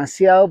desgasta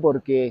demasiado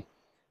porque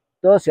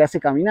todo se hace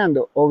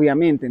caminando,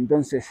 obviamente.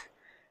 Entonces,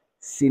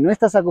 si no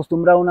estás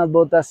acostumbrado a unas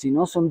botas, si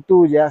no son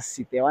tuyas,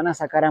 si te van a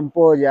sacar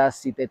ampollas,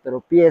 si te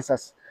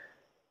tropiezas,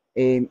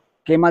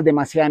 quemas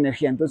demasiada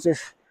energía.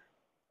 Entonces,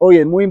 hoy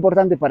es muy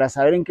importante para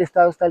saber en qué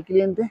estado está el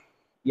cliente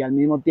y al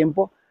mismo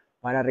tiempo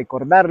para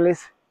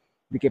recordarles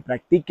de que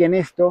practiquen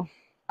esto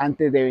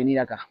antes de venir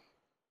acá.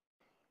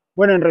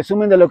 Bueno, en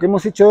resumen de lo que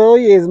hemos hecho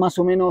hoy es más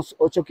o menos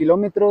 8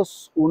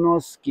 kilómetros,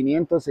 unos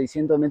 500,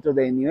 600 metros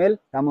de desnivel.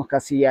 Estamos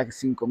casi a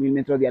 5.000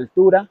 metros de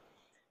altura.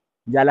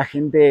 Ya la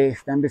gente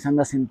está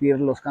empezando a sentir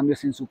los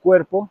cambios en su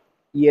cuerpo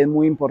y es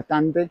muy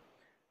importante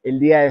el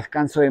día de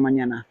descanso de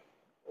mañana.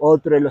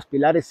 Otro de los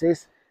pilares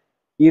es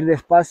ir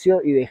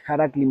despacio y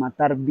dejar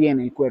aclimatar bien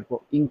el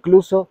cuerpo.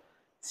 Incluso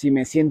si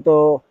me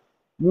siento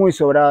muy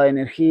sobrado de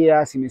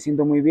energía, si me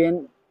siento muy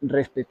bien,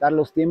 respetar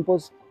los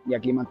tiempos y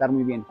aclimatar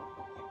muy bien.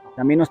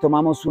 También nos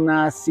tomamos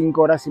unas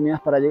 5 horas y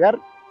media para llegar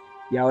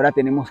y ahora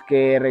tenemos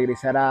que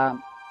regresar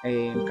al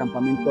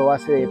campamento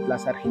base de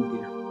Plaza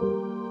Argentina.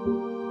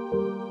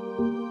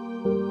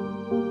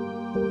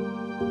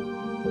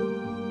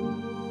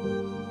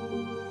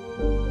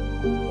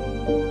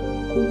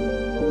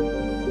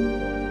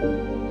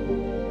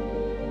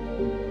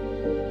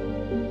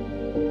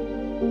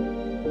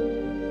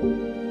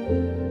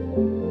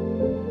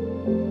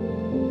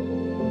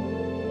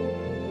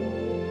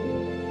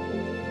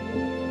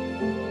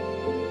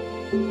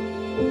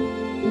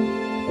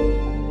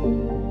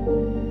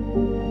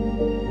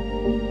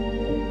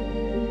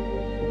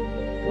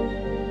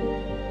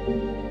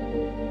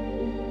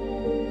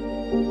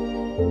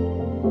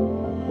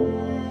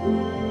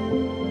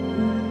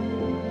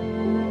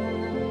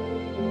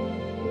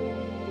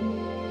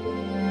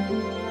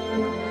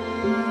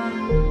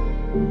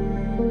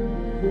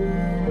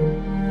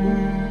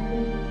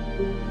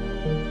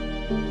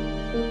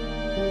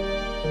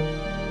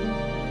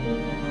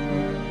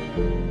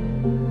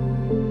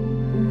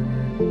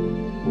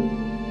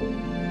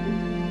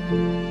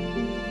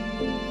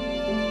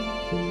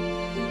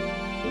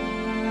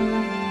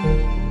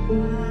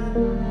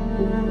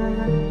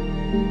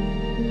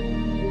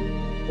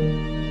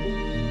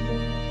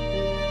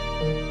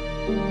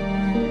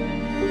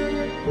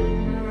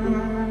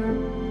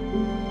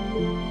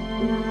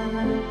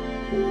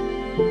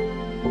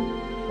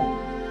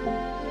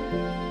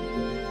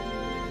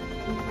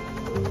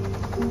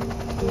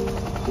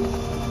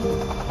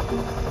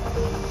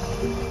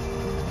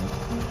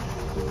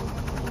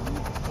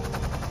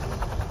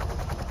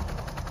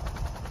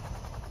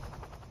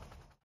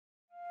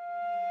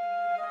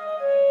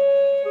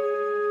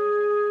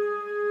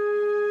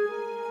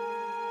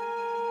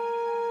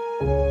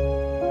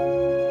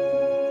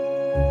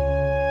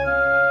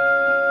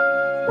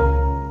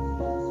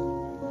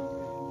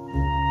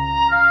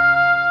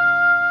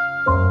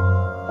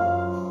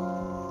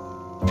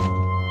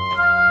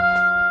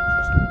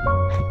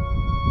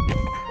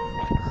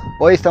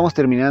 Hoy estamos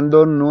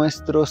terminando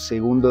nuestro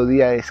segundo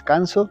día de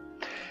descanso.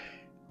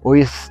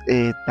 Hoy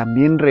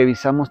también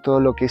revisamos todo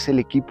lo que es el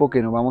equipo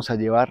que nos vamos a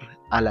llevar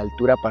a la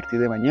altura a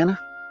partir de mañana.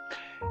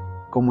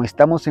 Como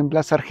estamos en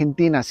Plaza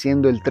Argentina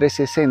haciendo el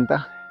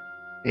 360,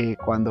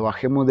 cuando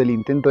bajemos del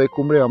intento de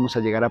cumbre vamos a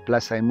llegar a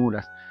Plaza de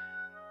Muras.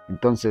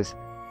 Entonces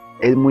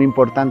es muy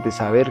importante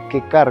saber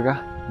qué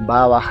carga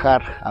va a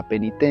bajar a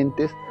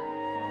penitentes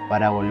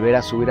para volver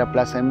a subir a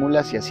Plaza de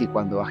Mulas y así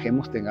cuando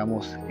bajemos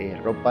tengamos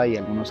ropa y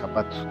algunos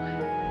zapatos.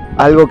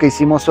 Algo que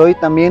hicimos hoy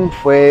también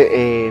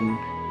fue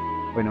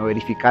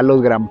verificar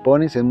los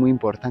grampones. Es muy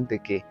importante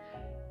que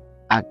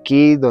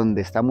aquí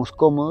donde estamos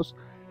cómodos,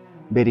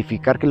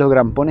 verificar que los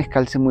grampones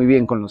calcen muy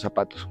bien con los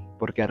zapatos,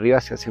 porque arriba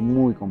se hace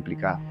muy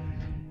complicado.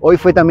 Hoy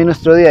fue también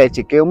nuestro día de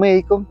chequeo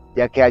médico,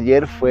 ya que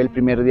ayer fue el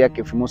primer día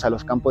que fuimos a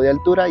los campos de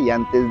altura y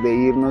antes de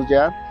irnos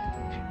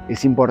ya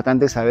es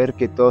importante saber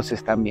que todos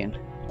están bien.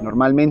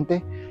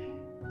 Normalmente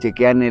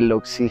chequean el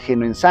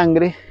oxígeno en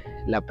sangre,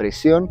 la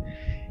presión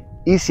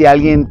y si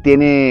alguien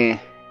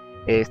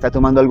está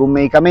tomando algún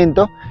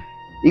medicamento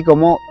y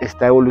cómo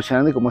está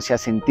evolucionando y cómo se ha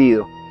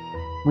sentido.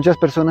 Muchas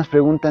personas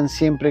preguntan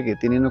siempre que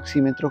tienen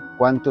oxímetro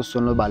cuántos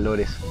son los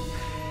valores.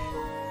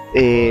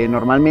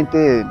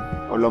 Normalmente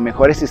lo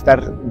mejor es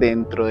estar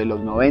dentro de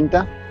los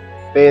 90,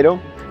 pero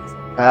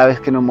cada vez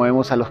que nos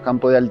movemos a los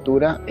campos de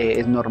altura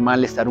es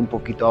normal estar un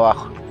poquito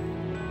abajo.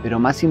 Pero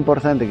más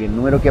importante que el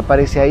número que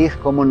aparece ahí es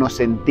cómo nos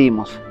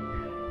sentimos.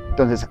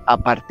 Entonces, a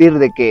partir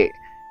de que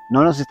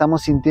no nos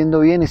estamos sintiendo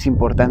bien, es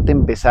importante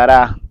empezar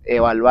a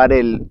evaluar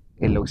el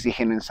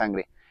oxígeno en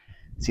sangre.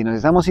 Si nos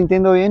estamos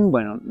sintiendo bien,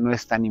 bueno, no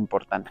es tan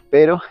importante,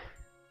 pero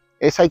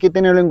eso hay que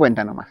tenerlo en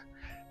cuenta nomás,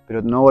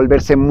 pero no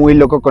volverse muy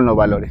loco con los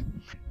valores.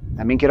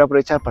 También quiero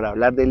aprovechar para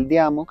hablar del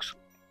Diamox,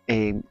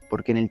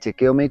 porque en el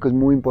chequeo médico es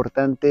muy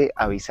importante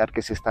avisar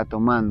que se está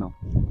tomando.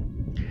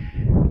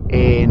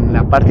 En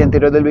la parte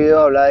anterior del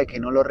video hablaba de que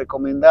no lo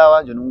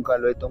recomendaba, yo nunca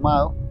lo he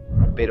tomado,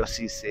 pero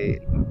si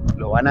se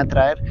lo van a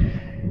traer,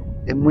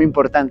 es muy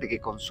importante que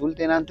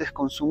consulten antes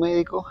con su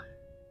médico,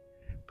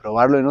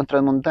 probarlo en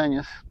otras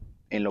montañas,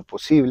 en lo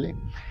posible,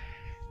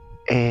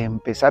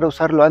 empezar a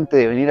usarlo antes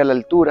de venir a la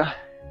altura,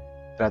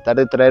 tratar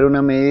de traer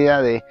una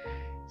medida de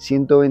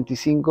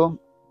 125,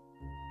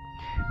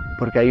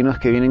 porque hay unos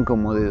que vienen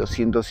como de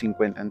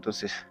 250,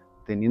 entonces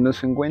teniendo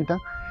eso en cuenta,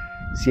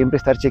 siempre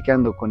estar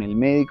chequeando con el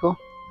médico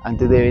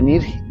antes de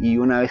venir y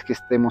una vez que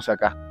estemos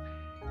acá.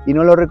 Y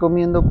no lo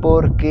recomiendo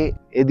porque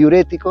es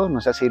diurético,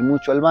 nos hace ir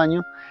mucho al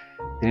baño,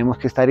 tenemos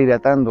que estar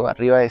hidratando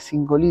arriba de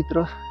 5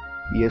 litros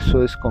y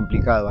eso es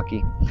complicado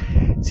aquí,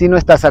 si no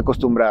estás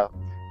acostumbrado.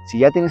 Si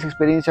ya tienes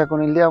experiencia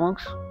con el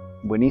Diamox,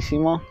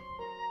 buenísimo,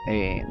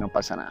 no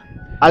pasa nada.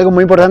 Algo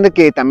muy importante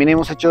que también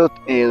hemos hecho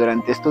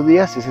durante estos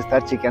días es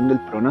estar chequeando el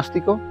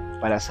pronóstico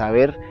para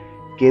saber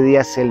qué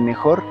día es el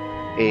mejor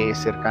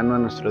cercano a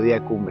nuestro día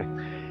de cumbre.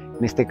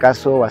 En este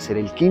caso va a ser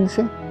el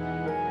 15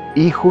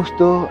 y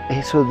justo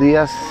esos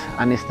días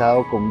han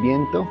estado con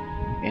viento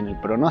en el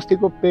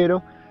pronóstico,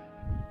 pero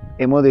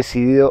hemos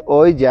decidido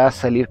hoy ya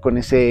salir con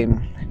ese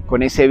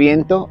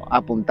viento,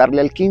 apuntarle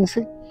al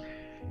 15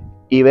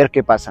 y ver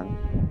qué pasa.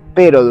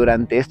 Pero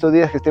durante estos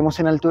días que estemos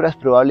en altura es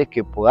probable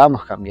que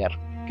podamos cambiar,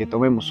 que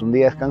tomemos un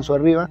día de descanso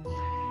arriba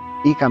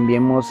y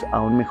cambiemos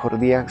a un mejor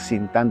día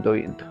sin tanto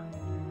viento.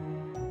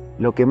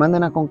 Lo que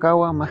mandan a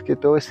Aconcagua más que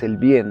todo es el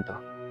viento,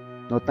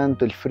 no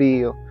tanto el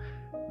frío,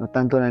 no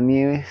tanto la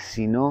nieve,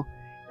 sino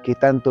qué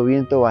tanto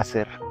viento va a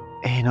hacer.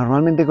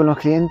 Normalmente con los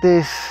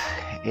clientes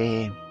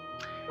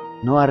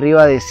no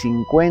arriba de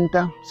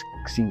 50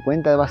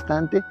 es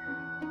bastante,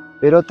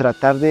 pero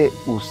tratar de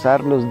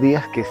usar los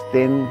días que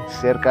estén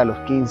cerca a los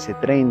 15,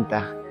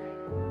 30,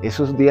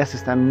 esos días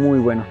están muy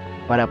buenos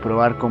para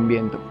probar con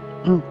viento,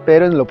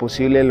 pero en lo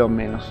posible lo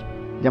menos.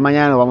 Ya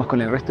mañana nos vamos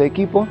con el resto de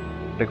equipo.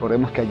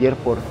 Recordemos que ayer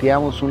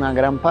porteamos una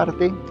gran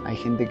parte, hay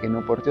gente que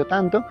no porteó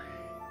tanto,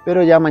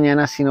 pero ya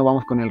mañana sí nos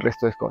vamos con el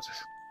resto de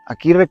cosas.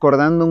 Aquí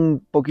recordando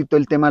un poquito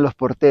el tema de los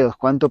porteos,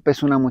 ¿cuánto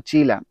pesa una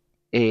mochila?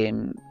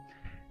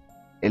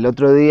 El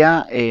otro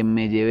día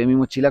me llevé mi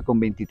mochila con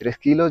 23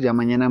 kilos, ya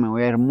mañana me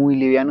voy a ver muy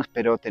liviano,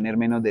 espero tener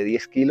menos de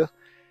 10 kilos,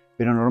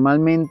 pero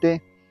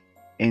normalmente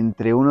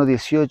entre unos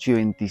 18 y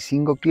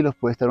 25 kilos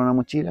puede estar una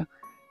mochila.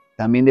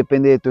 También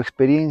depende de tu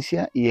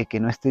experiencia y de que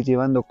no estés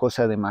llevando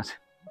cosas de más.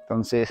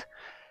 Entonces,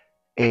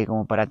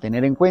 como para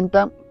tener en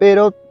cuenta,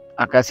 pero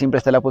acá siempre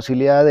está la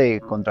posibilidad de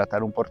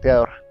contratar un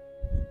porteador.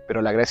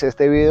 Pero la gracia de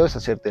este video es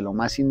hacerte lo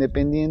más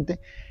independiente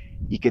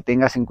y que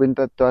tengas en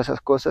cuenta todas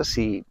esas cosas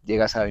si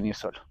llegas a venir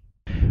solo.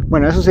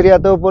 Bueno, eso sería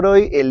todo por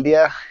hoy, el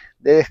día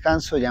de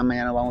descanso. Ya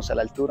mañana vamos a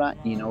la altura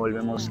y no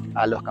volvemos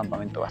a los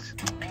campamentos base.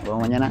 Nos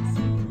vemos mañana.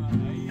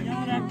 Y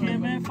ahora que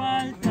me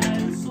falta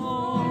el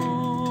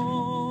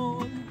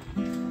sol,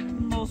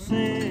 no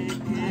sé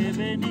qué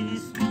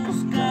venís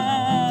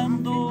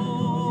buscando,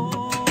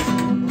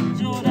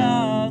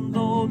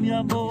 llorando mi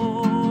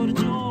amor,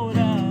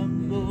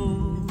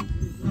 llorando,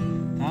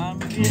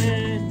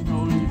 también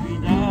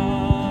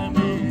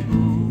olvidarme.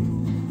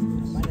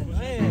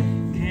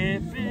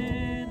 Qué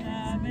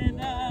pena me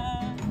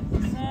da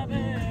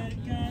saber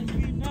que al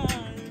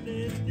final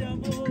de este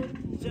amor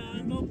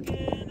ya no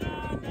queda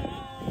nada.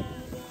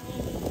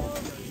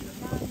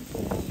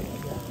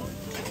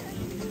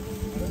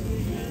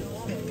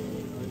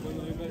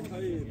 Cuando venga a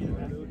salir,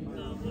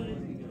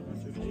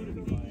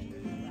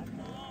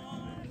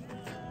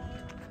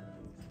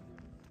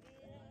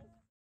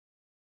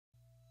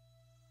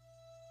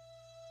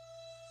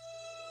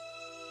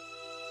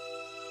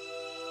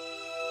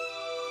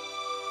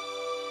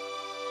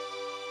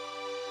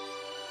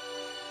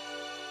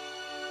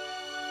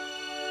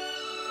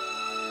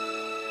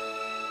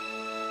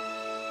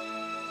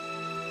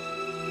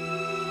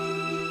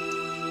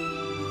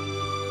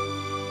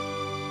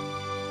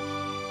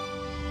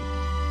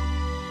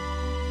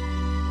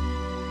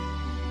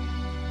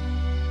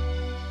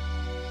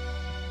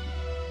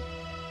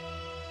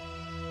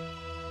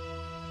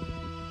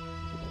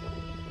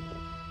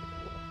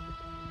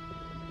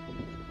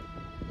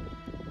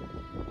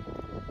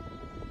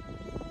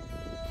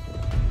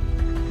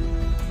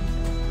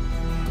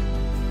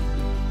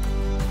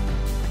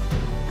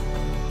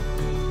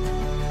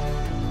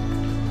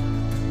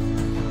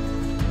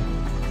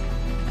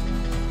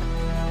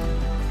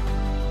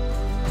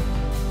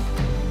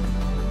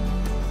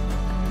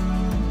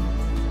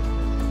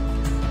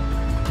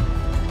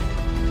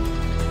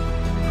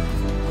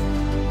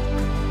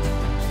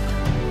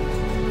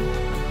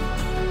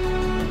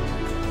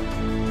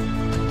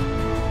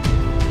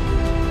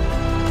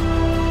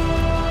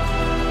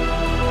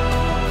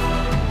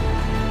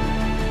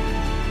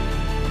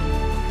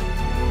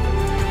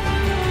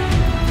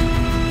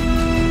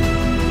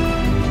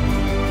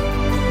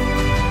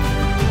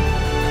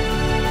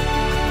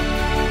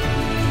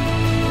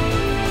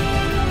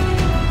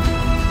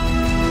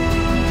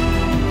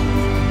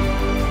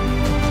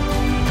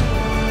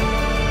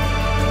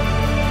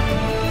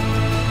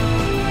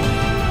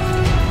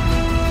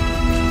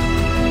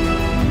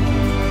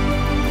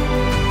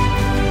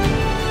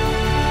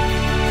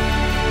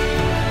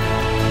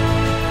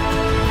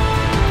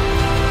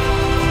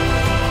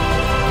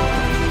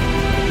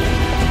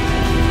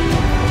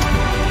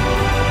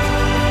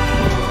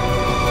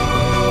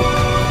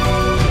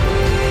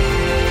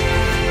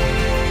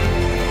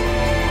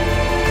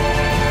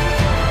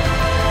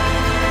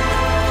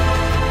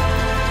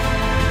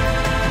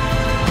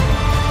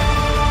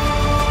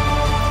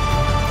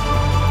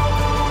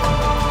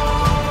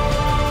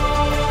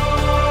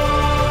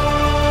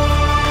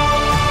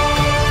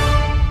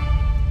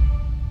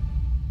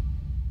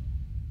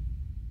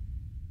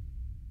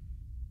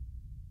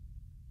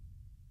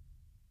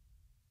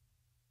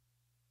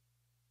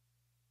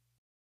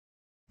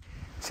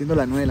 Siendo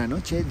las 9 de la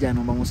noche, ya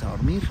nos vamos a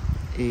dormir.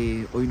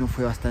 Hoy nos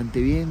fue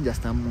bastante bien, ya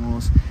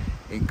estamos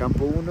en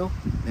campo 1,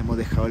 hemos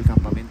dejado el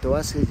campamento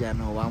base, ya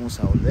no vamos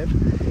a volver.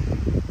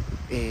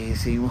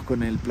 Seguimos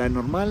con el plan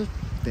normal,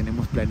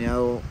 tenemos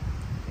planeado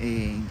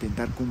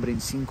intentar cumbre en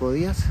 5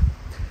 días.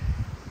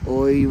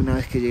 Hoy, una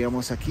vez que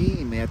llegamos aquí,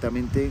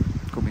 inmediatamente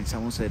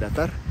comenzamos a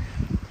hidratar.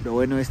 Lo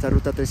bueno de esta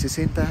ruta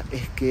 360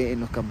 es que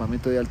en los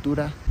campamentos de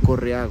altura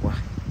corre agua,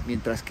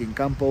 mientras que en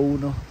campo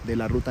 1 de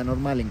la ruta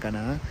normal en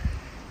Canadá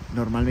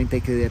normalmente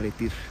hay que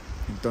derretir.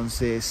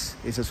 Entonces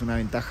esa es una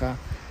ventaja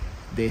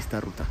de esta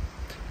ruta.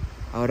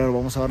 Ahora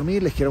vamos a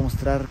dormir, les quiero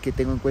mostrar qué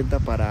tengo en cuenta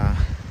para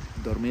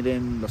dormir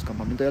en los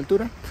campamentos de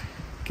altura,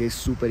 que es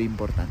súper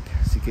importante,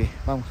 así que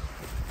vamos.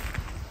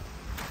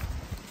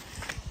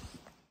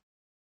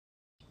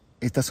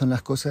 Estas son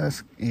las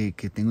cosas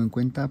que tengo en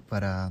cuenta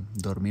para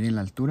dormir en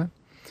la altura.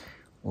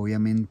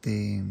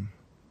 Obviamente,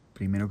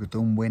 primero que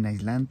todo, un buen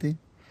aislante.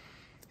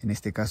 En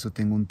este caso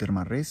tengo un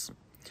termarrés.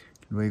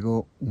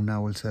 Luego una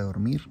bolsa de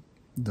dormir,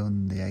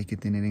 donde hay que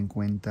tener en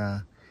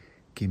cuenta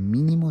que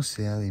mínimo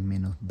sea de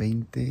menos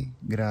 20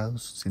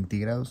 grados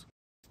centígrados.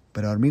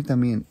 Para dormir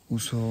también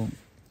uso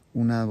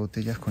unas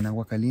botellas con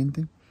agua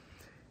caliente.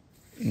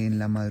 En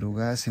la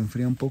madrugada se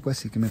enfría un poco,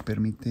 así que me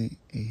permite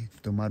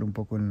tomar un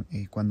poco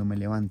cuando me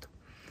levanto.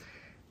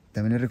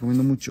 También les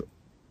recomiendo mucho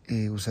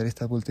usar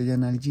estas botellas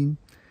Nalgene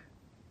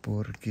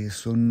porque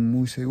son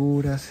muy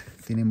seguras,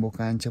 tienen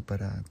boca ancha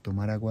para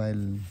tomar agua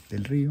del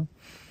río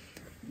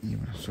y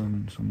bueno,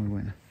 son muy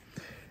buenas.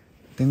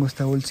 Tengo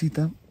esta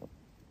bolsita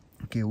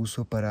que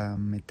uso para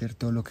meter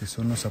todo lo que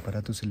son los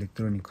aparatos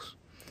electrónicos,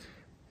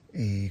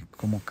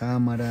 como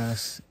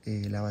cámaras,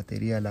 la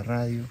batería de la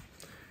radio.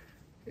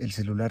 El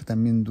celular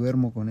también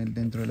duermo con él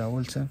dentro de la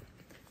bolsa,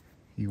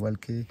 igual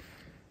que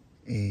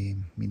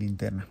mi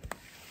linterna.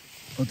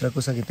 Otra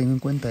cosa que tengo en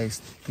cuenta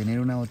es tener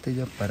una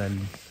botella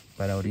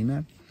para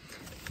orinar,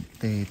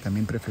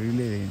 también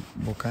preferible de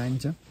boca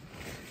ancha,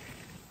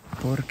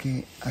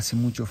 porque hace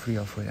mucho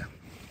frío afuera.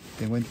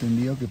 Tengo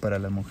entendido que para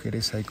las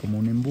mujeres hay como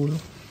un embudo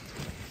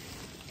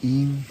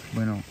y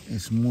bueno,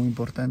 es muy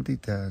importante y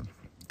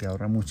te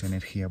ahorra mucha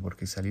energía,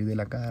 porque salir de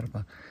la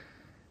carpa,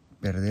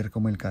 perder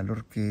como el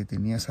calor que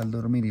tenías al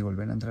dormir y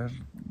volver a entrar,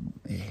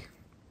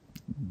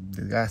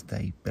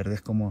 desgasta y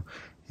perdes como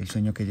el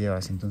sueño que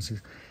llevas.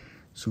 Entonces,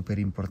 súper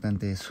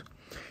importante eso.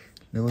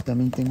 Luego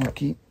también tengo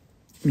aquí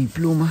mi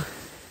pluma,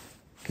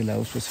 que la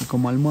uso así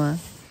como almohada,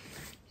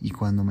 y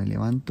cuando me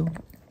levanto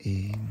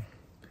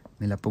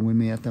me la pongo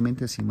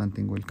inmediatamente, así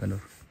mantengo el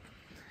calor.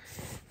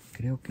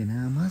 Creo que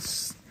nada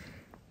más.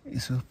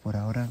 Eso es por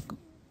ahora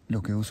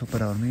lo que uso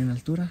para dormir en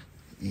altura.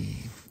 Y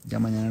ya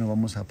mañana nos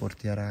vamos a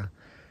portear a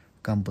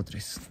campo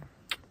 3.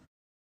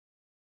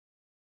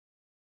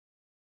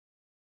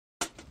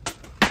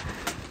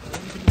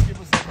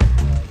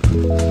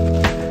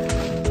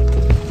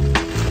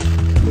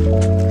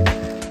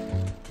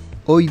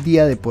 Hoy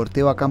día de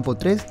porteo a campo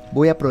 3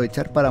 voy a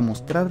aprovechar para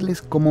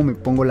mostrarles cómo me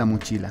pongo la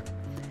mochila.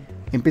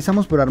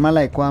 Empezamos por armarla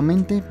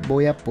adecuadamente.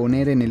 Voy a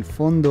poner en el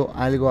fondo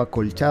algo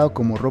acolchado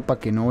como ropa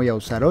que no voy a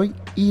usar hoy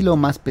y lo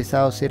más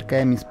pesado cerca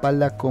de mi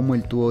espalda como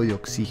el tubo de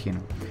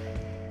oxígeno.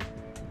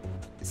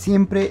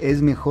 Siempre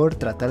es mejor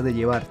tratar de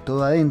llevar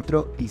todo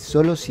adentro y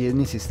solo si es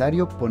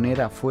necesario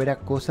poner afuera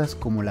cosas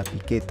como la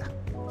piqueta.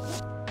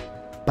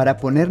 Para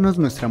ponernos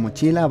nuestra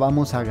mochila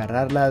vamos a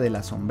agarrarla de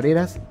las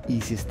hombreras y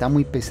si está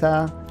muy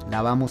pesada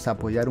la vamos a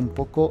apoyar un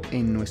poco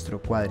en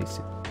nuestro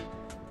cuádriceps.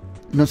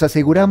 Nos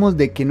aseguramos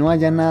de que no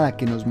haya nada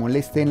que nos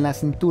moleste en la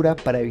cintura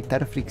para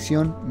evitar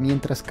fricción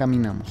mientras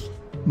caminamos.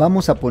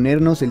 Vamos a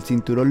ponernos el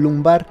cinturón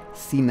lumbar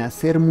sin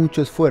hacer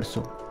mucho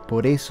esfuerzo,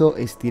 por eso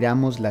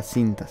estiramos las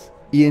cintas.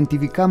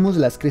 Identificamos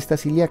las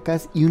crestas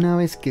ilíacas y una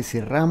vez que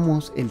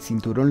cerramos el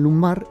cinturón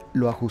lumbar,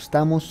 lo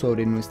ajustamos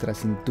sobre nuestra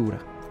cintura.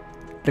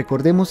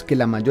 Recordemos que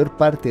la mayor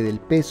parte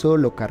del peso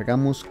lo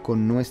cargamos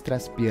con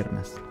nuestras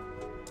piernas.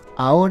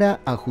 Ahora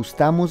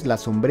ajustamos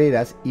las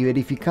hombreras y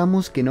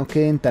verificamos que no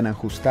queden tan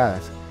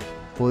ajustadas.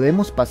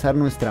 Podemos pasar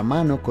nuestra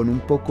mano con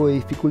un poco de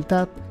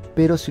dificultad,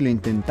 pero si lo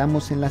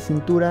intentamos en la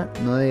cintura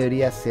no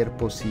debería ser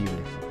posible.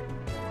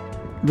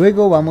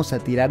 Luego vamos a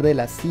tirar de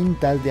las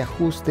cintas de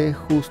ajuste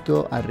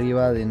justo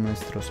arriba de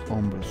nuestros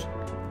hombros.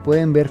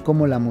 Pueden ver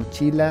cómo la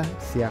mochila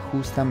se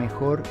ajusta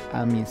mejor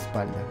a mi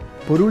espalda.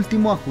 Por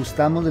último,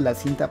 ajustamos la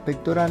cinta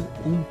pectoral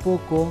un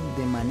poco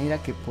de manera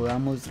que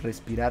podamos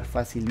respirar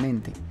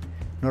fácilmente.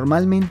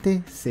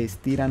 Normalmente se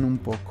estiran un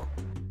poco.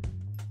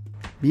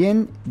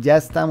 Bien, ya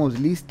estamos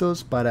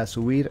listos para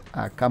subir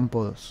a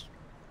campo 2.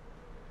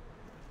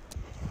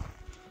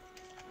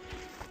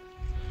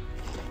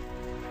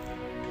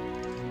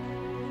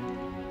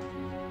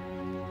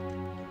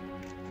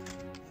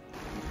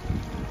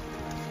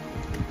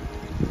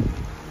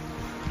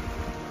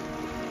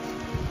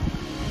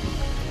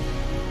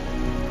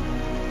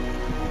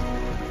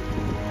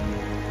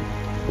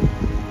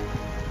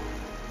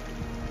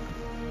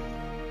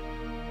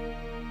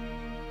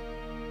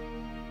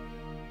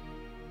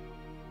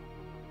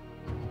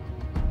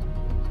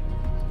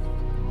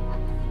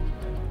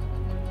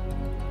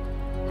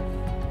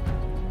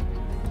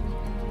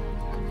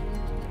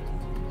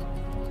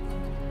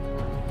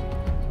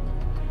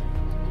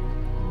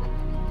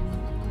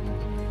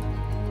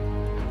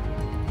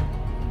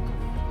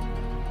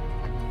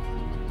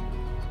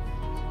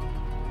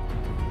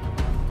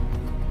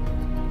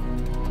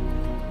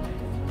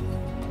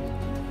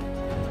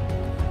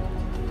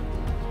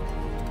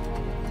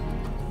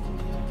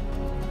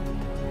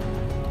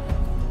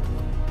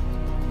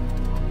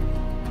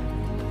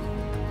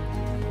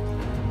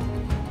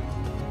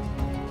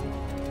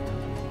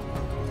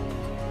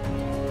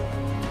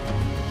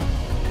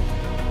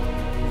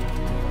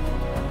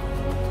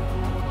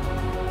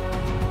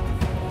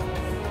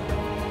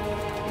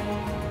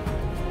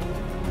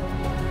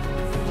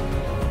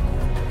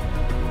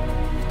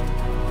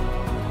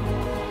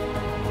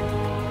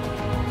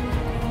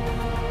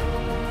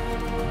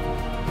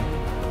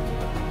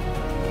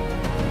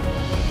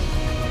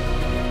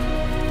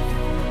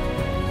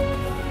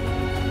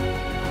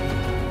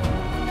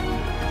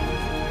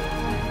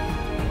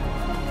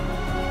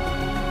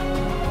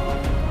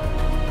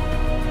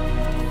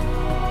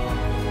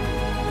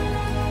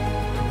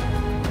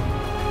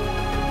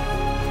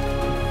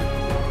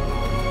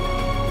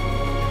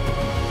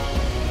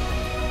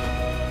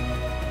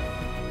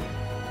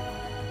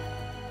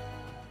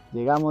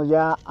 Llegamos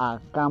ya a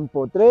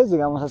campo 3,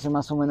 llegamos hace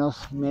más o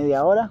menos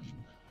media hora.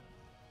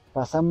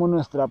 Pasamos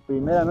nuestra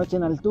primera noche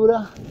en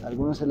altura.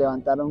 Algunos se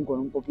levantaron con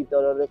un poquito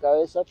de dolor de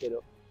cabeza,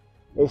 pero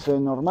eso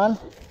es normal.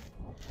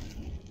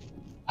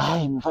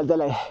 Ay, me falta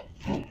el aire.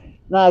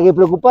 Nada que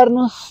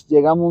preocuparnos,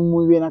 llegamos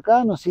muy bien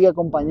acá, nos sigue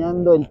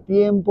acompañando el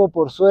tiempo,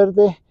 por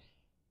suerte.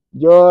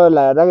 Yo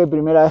la verdad que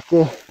primera vez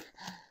que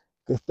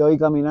estoy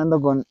caminando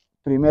con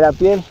primera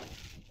piel,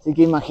 así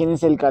que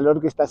imagínense el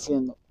calor que está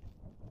haciendo.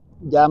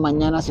 Ya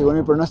mañana, según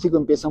el pronóstico,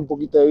 empieza un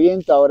poquito de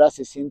viento, ahora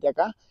se siente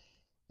acá.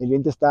 El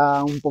viento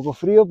está un poco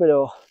frío,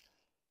 pero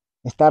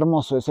está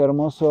hermoso, es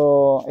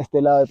hermoso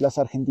este lado de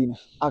Plaza Argentina.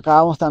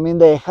 Acabamos también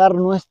de dejar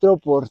nuestro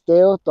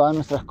porteo, todas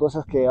nuestras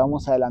cosas que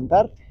vamos a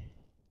adelantar.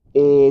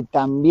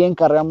 También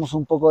cargamos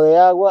un poco de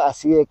agua,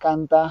 así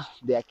decanta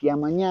de aquí a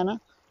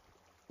mañana.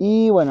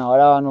 Y bueno,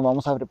 ahora nos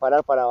vamos a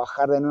preparar para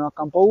bajar de nuevo a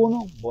campo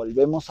 1,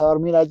 volvemos a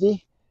dormir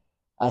allí.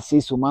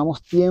 Así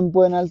sumamos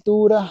tiempo en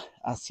altura,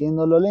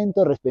 haciéndolo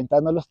lento,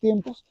 respetando los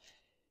tiempos.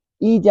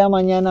 Y ya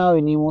mañana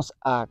venimos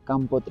a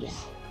campo 3.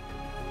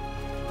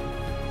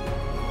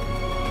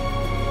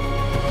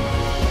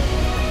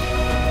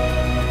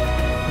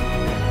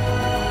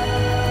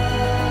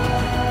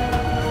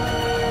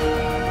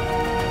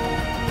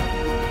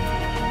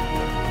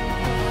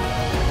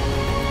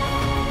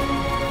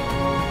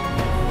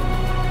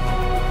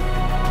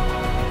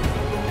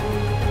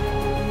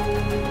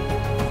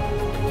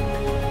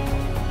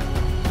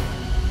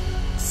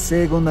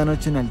 Segunda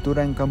noche en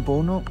altura en campo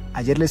 1.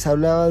 Ayer les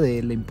hablaba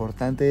de lo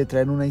importante de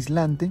traer un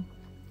aislante,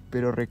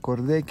 pero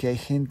recordé que hay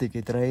gente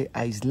que trae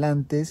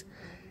aislantes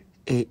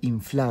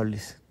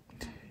inflables,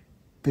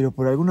 pero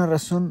por alguna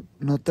razón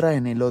no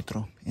traen el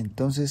otro.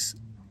 Entonces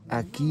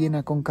aquí en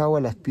Aconcagua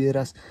las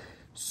piedras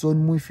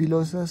son muy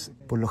filosas,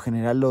 por lo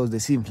general los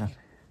desinflan.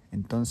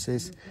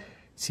 Entonces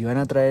si van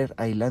a traer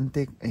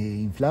aislante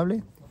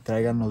inflable,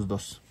 traigan los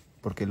dos,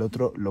 porque el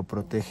otro lo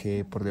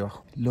protege por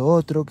debajo. Lo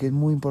otro que es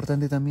muy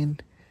importante también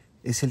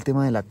es el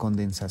tema de la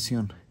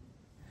condensación.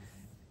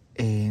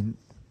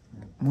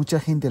 Mucha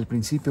gente al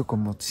principio,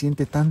 como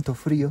siente tanto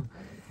frío,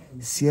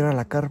 cierra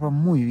la carpa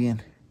muy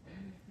bien,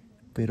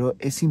 pero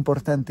es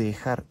importante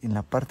dejar en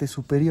la parte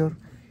superior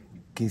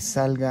que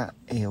salga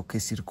o que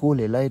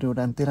circule el aire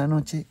durante la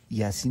noche,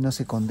 y así no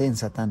se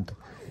condensa tanto.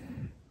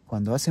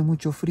 Cuando hace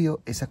mucho frío,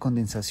 esa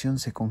condensación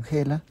se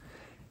congela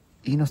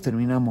y nos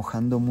termina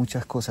mojando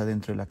muchas cosas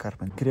dentro de la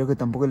carpa. Creo que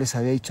tampoco les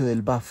había dicho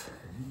del buff,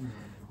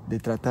 de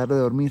tratar de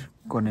dormir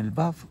con el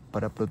buff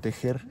para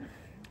proteger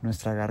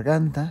nuestra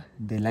garganta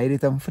del aire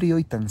tan frío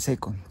y tan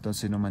seco.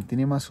 Entonces nos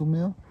mantiene más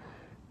húmedo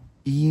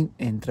y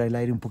entra el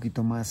aire un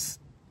poquito más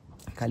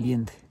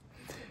caliente.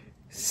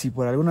 Si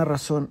por alguna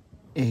razón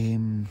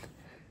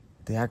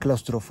te da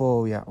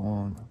claustrofobia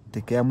o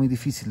te queda muy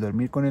difícil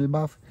dormir con el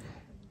buff,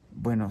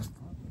 bueno,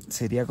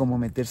 sería como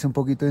meterse un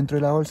poquito dentro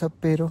de la bolsa,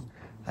 pero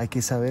hay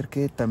que saber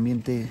que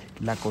también te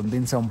la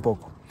condensa un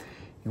poco.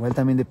 Igual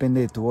también depende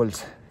de tu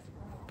bolsa.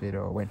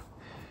 Pero bueno,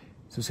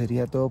 eso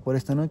sería todo por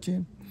esta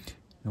noche.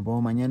 Nos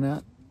vemos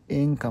mañana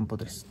en campo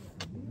 3.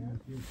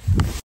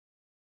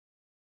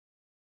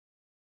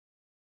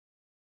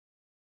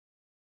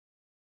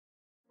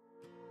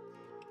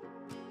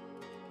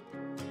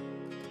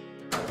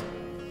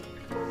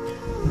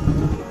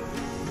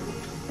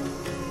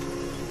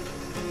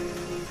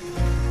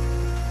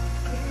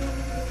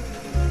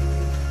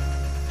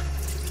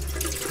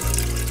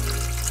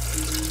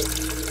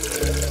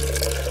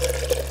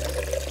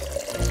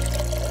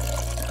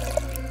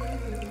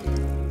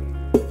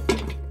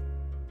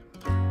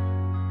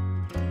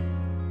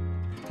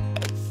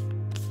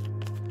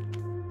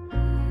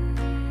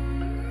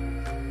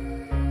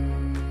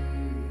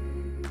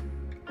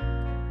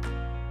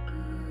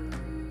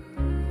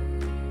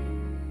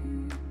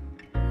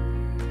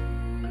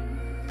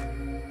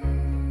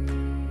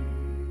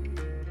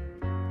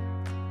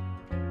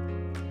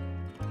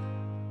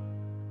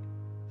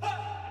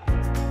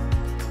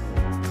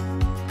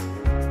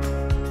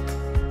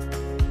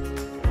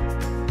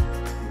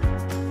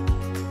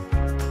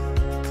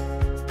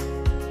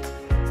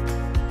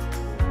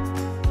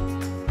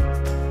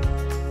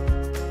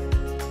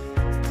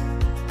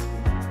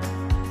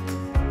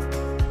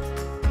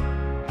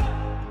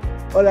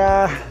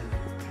 Hola,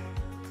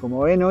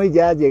 como ven, hoy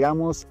ya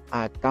llegamos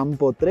a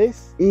campo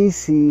 3 y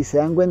si se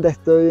dan cuenta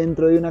estoy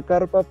dentro de una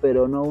carpa,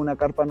 pero no una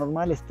carpa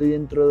normal, estoy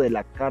dentro de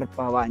la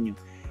carpa baño.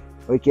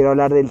 Hoy quiero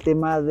hablar del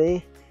tema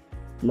de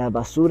las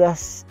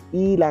basuras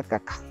y la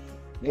caca.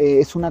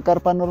 Es una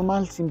carpa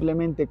normal,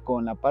 simplemente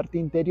con la parte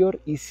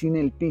interior y sin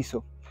el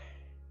piso,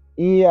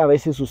 y a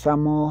veces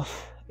usamos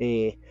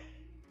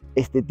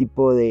este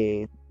tipo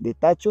de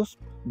tachos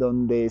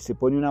donde se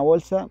pone una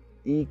bolsa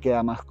y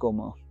queda más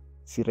cómodo.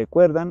 Si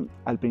recuerdan,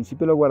 al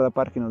principio los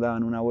guardaparques nos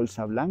daban una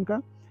bolsa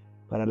blanca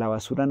para la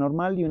basura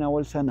normal y una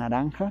bolsa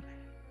naranja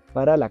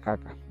para la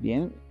caca.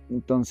 Bien,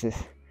 entonces,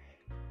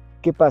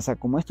 ¿qué pasa?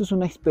 Como esto es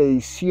una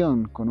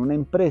expedición con una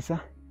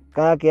empresa,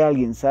 cada que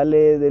alguien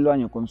sale del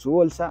baño con su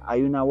bolsa,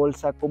 hay una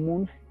bolsa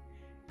común.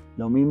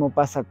 Lo mismo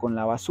pasa con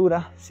la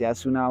basura, se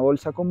hace una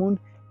bolsa común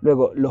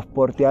Luego los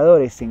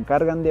porteadores se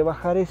encargan de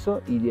bajar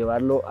eso y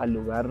llevarlo al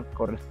lugar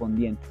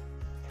correspondiente.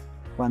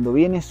 Cuando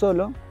vienes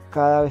solo,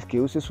 cada vez que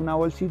uses una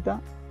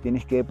bolsita,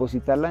 tienes que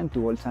depositarla en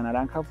tu bolsa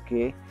naranja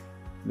que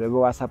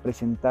luego vas a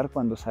presentar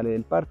cuando sale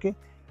del parque.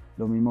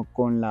 Lo mismo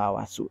con la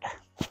basura.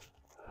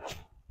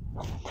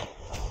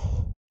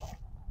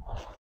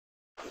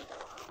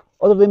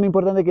 Otro tema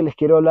importante que les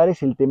quiero hablar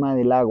es el tema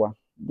del agua.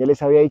 Ya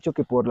les había dicho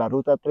que por la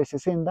ruta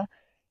 360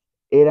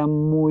 era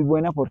muy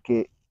buena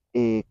porque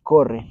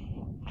corre.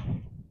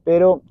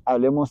 Pero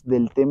hablemos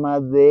del tema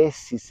de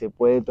si se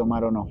puede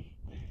tomar o no.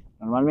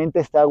 Normalmente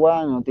esta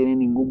agua no tiene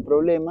ningún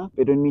problema,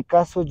 pero en mi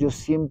caso yo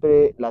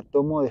siempre la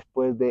tomo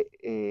después de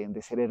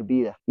ser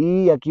hervida.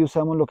 Y aquí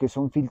usamos lo que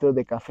son filtros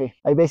de café.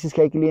 Hay veces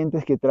que hay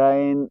clientes que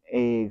traen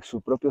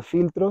sus propios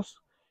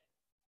filtros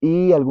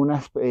y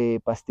algunas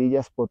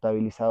pastillas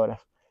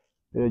potabilizadoras.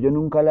 Pero yo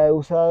nunca la he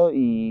usado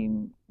y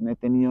no he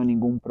tenido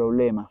ningún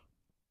problema.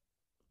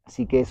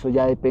 Así que eso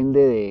ya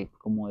depende de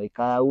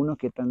cada uno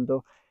que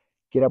tanto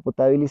quiera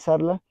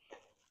potabilizarla.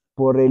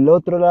 Por el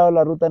otro lado,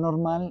 la ruta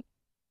normal,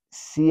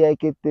 sí hay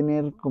que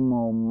tener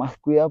como más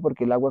cuidado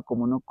porque el agua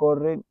como no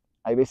corre,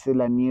 hay veces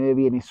la nieve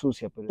viene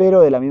sucia, pero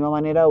de la misma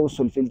manera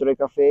uso el filtro de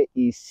café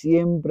y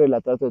siempre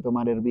la trato de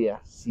tomar hervida.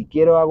 Si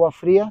quiero agua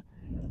fría,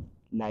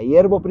 la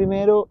hiervo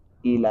primero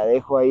y la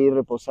dejo ahí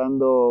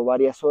reposando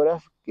varias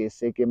horas, que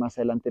sé que más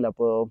adelante la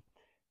puedo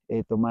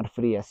tomar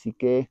fría. Así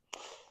que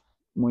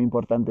muy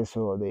importante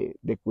eso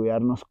de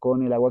cuidarnos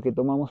con el agua que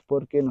tomamos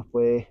porque nos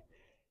puede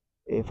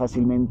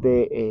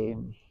fácilmente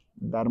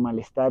dar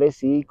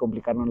malestares y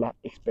complicarnos la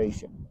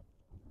expedición.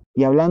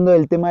 Y hablando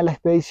del tema de la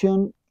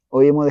expedición,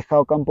 hoy hemos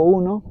dejado campo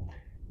 1,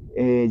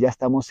 ya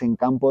estamos en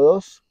campo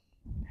 2.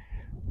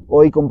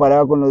 Hoy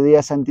comparado con los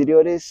días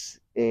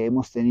anteriores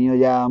hemos tenido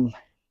ya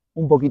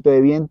un poquito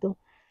de viento.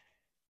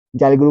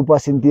 Ya el grupo ha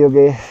sentido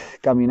que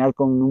caminar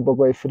con un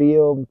poco de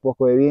frío, un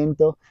poco de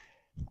viento.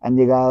 Han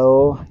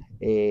llegado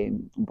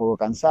un poco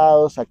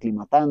cansados,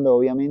 aclimatando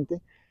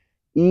obviamente.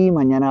 Y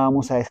mañana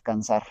vamos a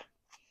descansar.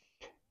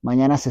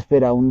 Mañana se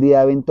espera un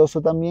día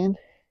ventoso también.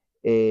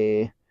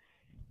 Y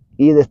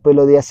después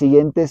los días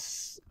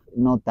siguientes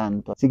no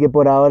tanto. Así que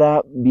por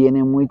ahora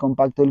viene muy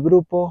compacto el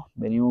grupo,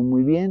 venimos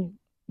muy bien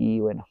y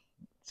bueno,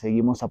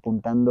 seguimos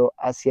apuntando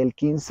hacia el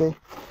 15.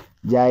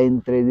 Ya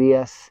en 3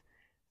 días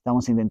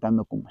estamos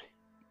intentando cumbre.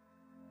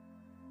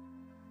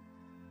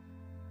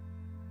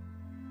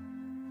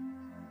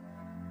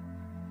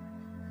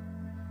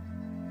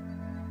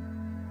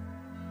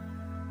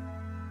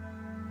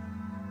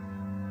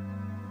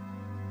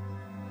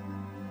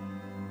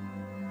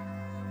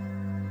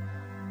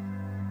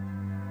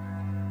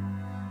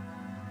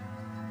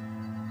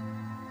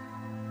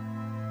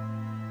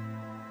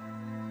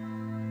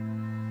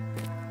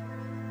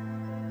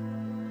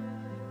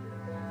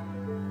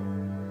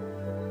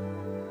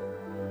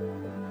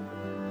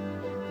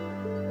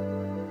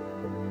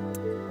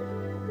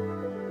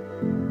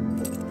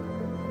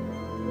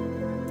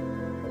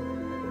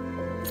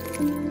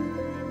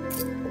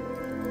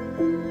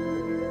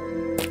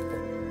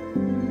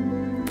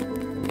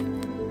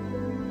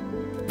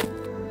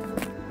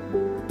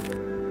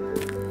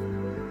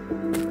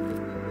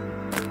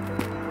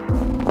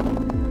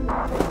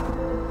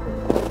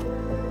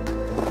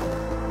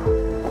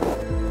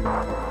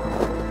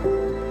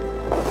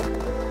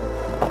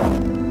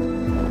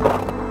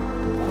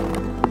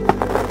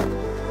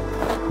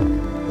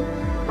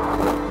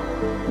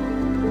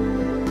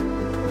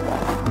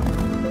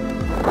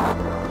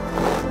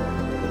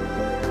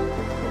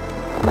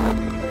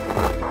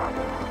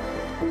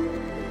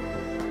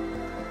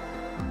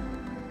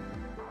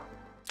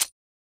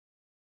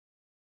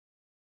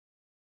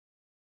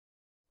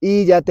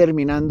 Y ya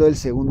terminando el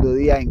segundo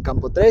día en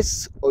campo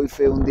 3, hoy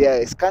fue un día de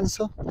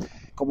descanso.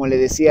 Como les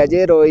decía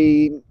ayer,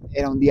 hoy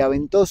era un día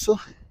ventoso.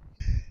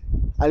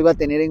 Algo a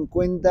tener en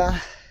cuenta,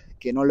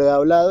 que no lo he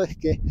hablado, es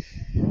que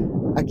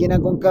aquí en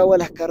Aconcagua a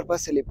las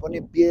carpas se le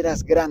ponen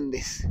piedras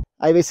grandes.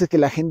 Hay veces que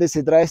la gente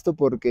se trae esto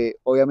porque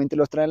obviamente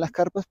los traen las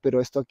carpas, pero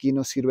esto aquí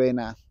no sirve de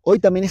nada. Hoy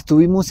también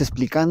estuvimos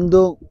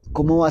explicando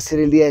cómo va a ser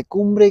el día de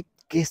cumbre,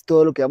 qué es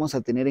todo lo que vamos a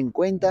tener en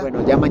cuenta.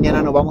 Bueno, ya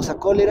mañana nos vamos a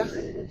Cólera.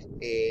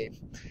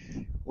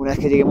 Una vez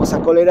que lleguemos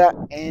a Cólera,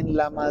 en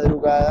la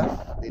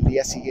madrugada del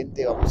día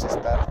siguiente vamos a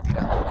estar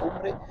tirando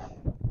cumbre.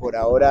 Por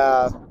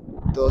ahora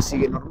todo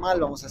sigue normal,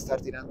 vamos a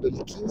estar tirando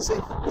el 15.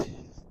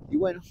 Y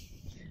bueno,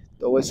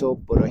 todo eso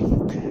por hoy.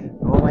 Nos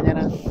vemos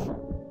mañana.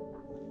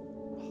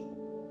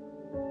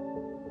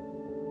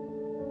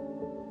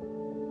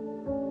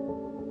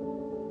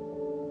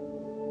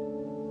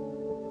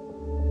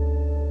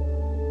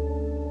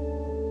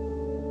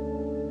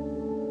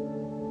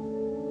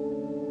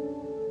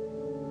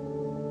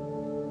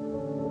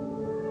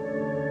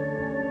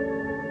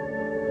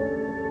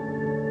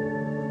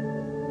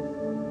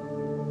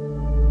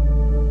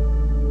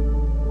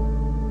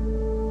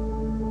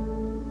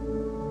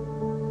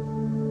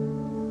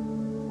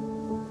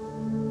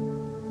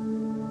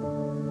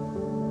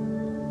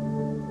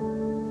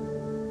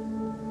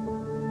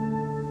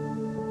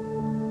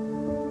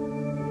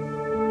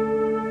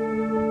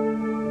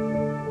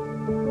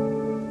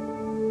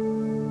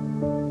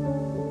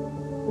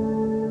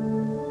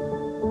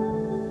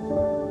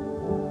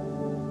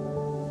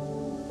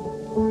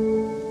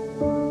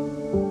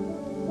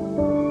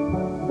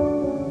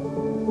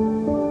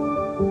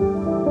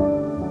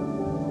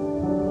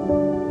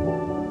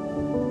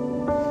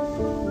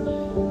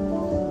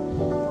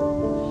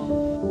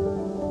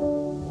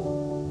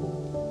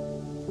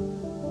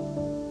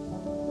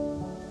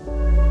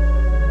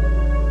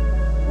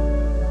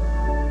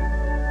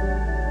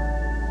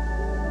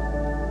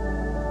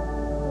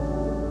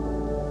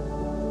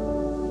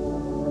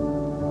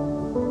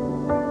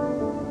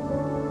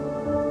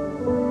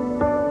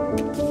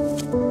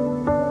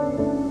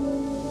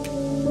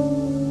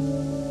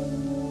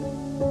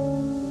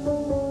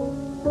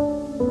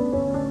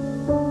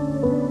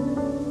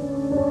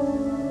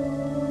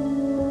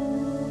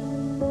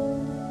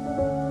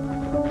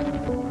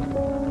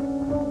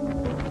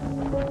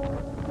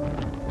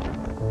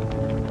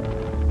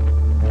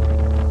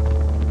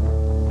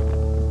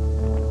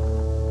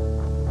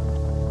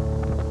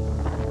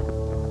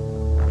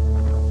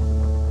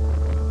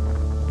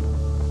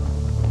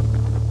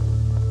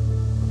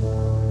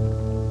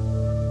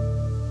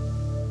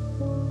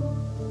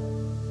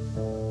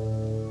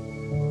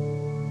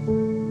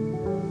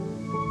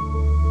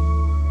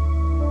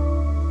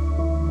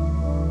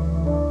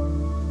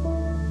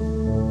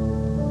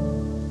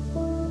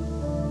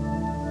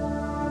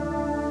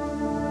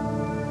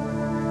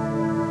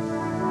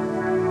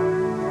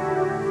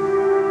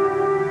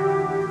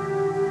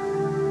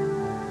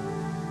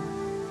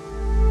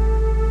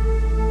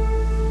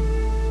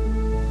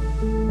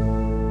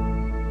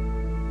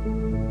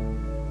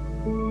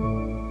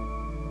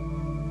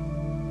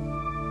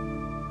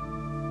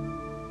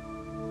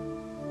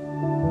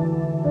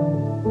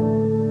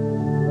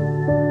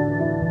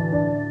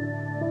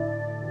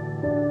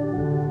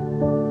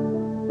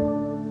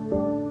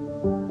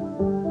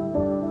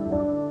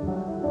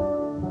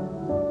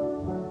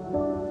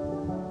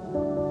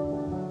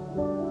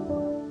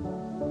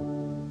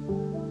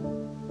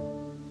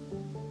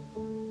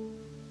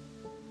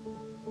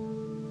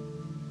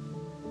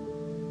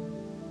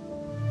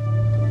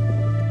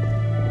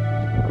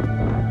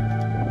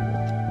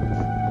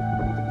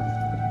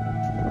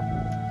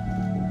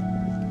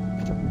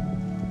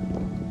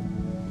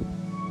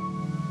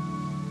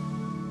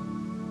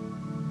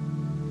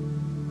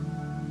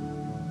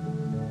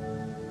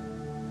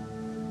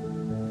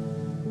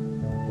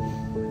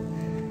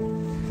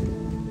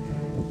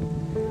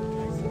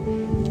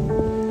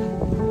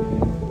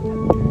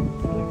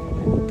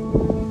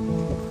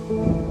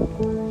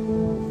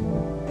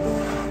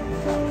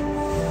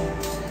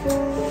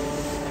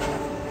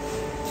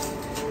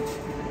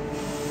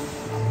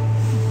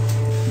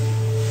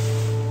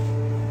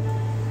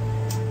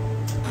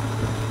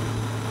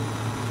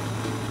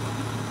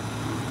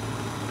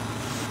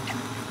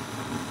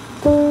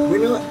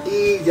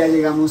 ya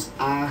llegamos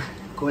a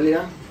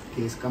Cólera,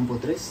 que es campo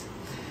 3.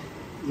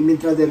 Y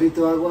mientras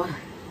derrito agua,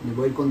 les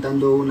voy a ir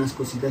contando unas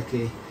cositas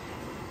que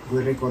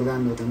voy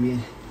recordando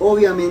también.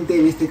 Obviamente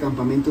en este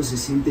campamento se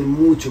siente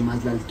mucho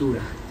más la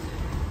altura.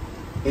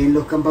 En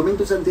los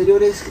campamentos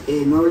anteriores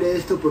no hablé de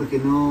esto porque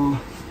no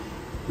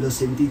lo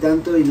sentí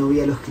tanto y no vi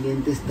a los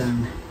clientes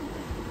tan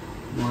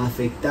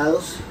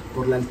afectados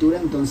por la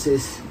altura.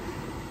 Entonces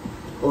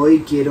hoy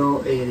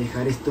quiero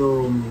dejar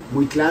esto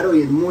muy claro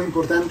y es muy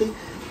importante,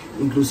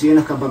 inclusive en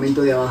los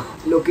campamentos de abajo.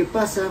 Lo que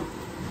pasa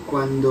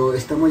cuando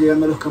estamos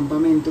llegando a los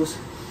campamentos,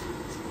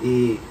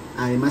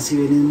 además si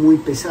venís muy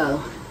pesado,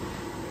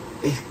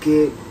 es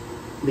que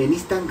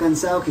venís tan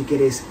cansado que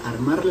querés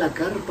armar la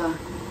carpa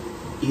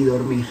y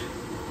dormir.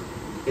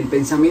 El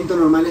pensamiento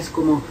normal es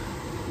como,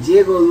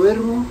 llego,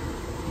 duermo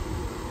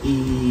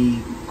y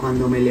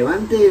cuando me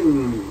levante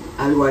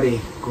algo haré,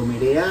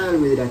 comeré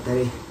algo,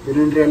 hidrataré.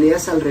 Pero en realidad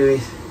es al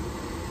revés.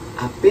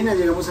 Apenas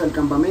llegamos al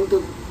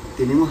campamento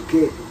tenemos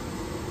que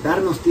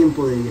darnos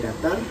tiempo de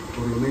hidratar,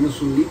 por lo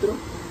menos 1 litro,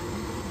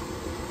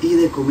 y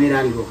de comer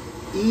algo.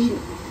 Y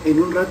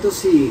en un rato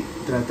sí,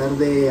 tratar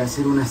de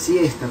hacer una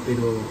siesta,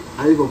 pero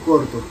algo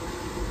corto.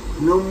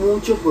 No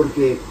mucho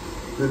porque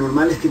lo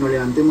normal es que nos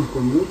levantemos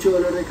con mucho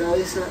dolor de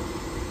cabeza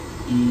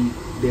y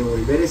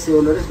devolver ese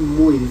dolor es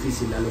muy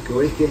difícil. A lo que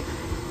voy es que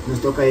nos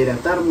toca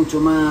hidratar mucho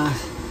más,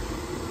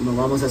 nos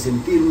vamos a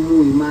sentir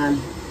muy mal.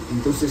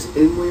 Entonces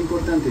es muy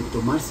importante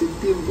tomarse el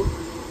tiempo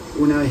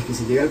una vez que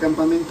se llega al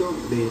campamento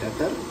de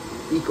hidratar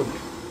y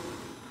comer.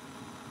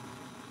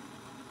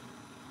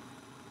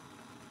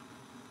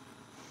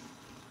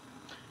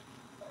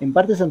 En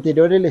partes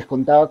anteriores les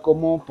contaba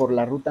cómo por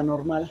la ruta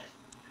normal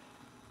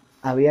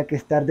había que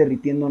estar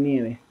derritiendo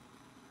nieve.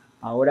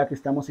 Ahora que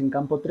estamos en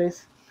campo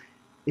 3,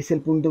 es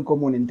el punto en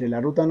común entre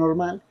la ruta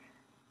normal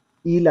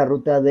y la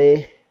ruta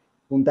de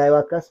Punta de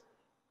Vacas,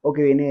 o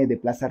que viene de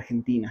Plaza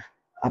Argentina.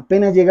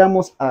 Apenas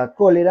llegamos a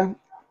Cólera,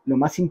 lo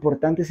más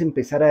importante es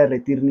empezar a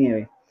derretir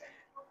nieve,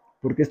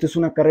 porque esto es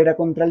una carrera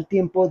contra el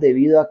tiempo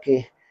debido a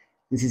que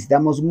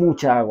necesitamos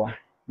mucha agua.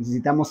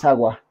 Necesitamos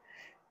agua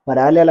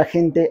para darle a la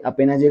gente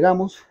apenas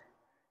llegamos,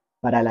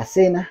 para la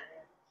cena,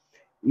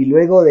 y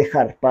luego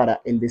dejar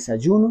para el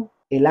desayuno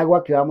el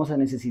agua que vamos a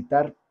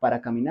necesitar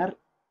para caminar,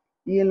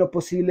 y en lo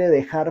posible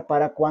dejar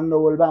para cuando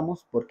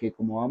volvamos, porque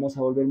como vamos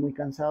a volver muy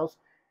cansados,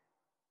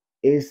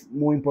 es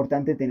muy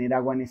importante tener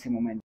agua en ese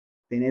momento,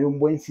 tener un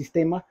buen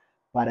sistema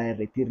para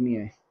derretir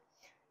nieve.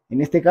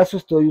 En este caso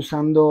estoy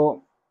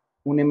usando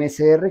un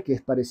MSR que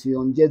es parecido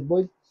a un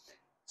Jetboil.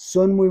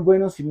 Son muy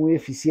buenos y muy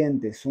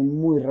eficientes, son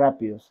muy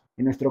rápidos.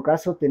 En nuestro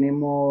caso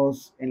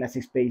tenemos, en las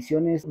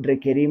expediciones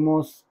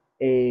requerimos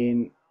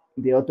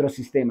de otro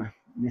sistema.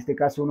 En este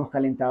caso unos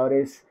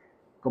calentadores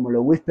como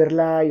los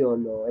Whisperlight o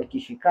los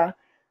XJK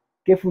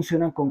que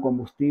funcionan con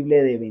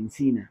combustible de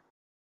benzina.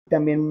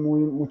 También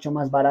mucho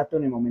más barato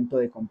en el momento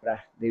de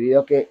comprar,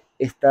 debido a que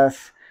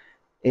estas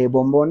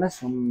bombonas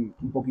son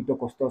un poquito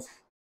costosas.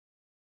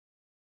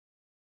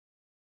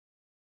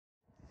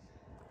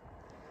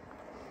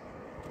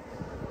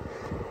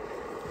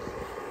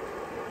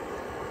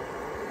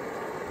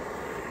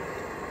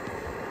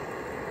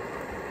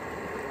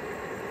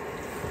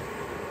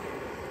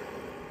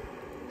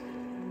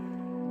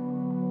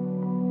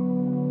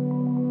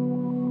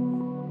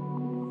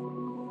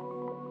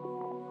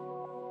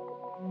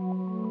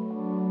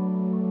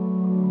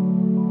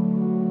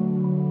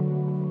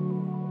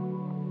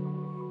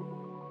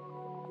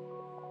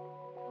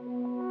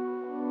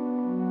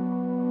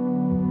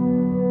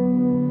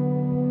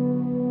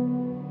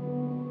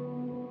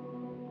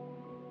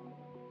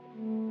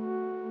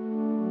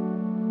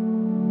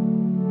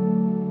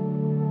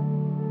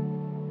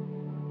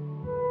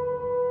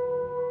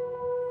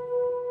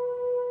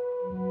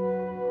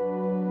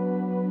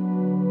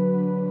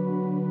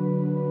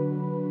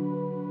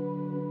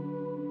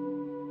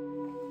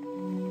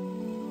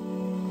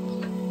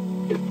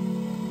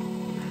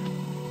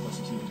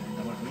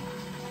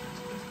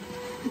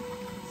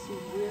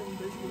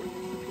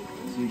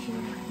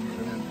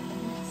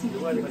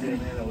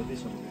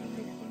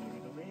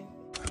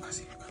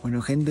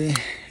 Bueno gente,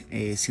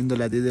 siendo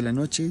las 10 de la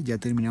noche ya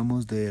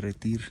terminamos de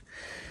derretir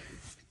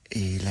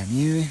la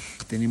nieve.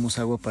 Tenemos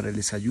agua para el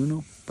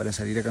desayuno, para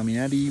salir a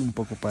caminar y un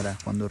poco para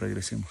cuando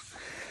regresemos.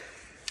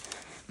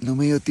 No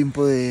me dio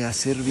tiempo de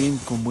hacer bien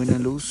con buena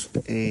luz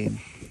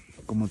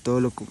como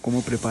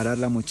cómo preparar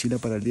la mochila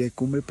para el día de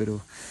cumbre,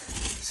 pero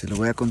se lo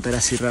voy a contar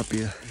así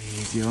rápido.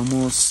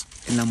 Llevamos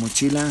en la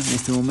mochila en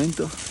este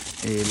momento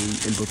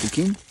el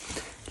botiquín,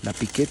 la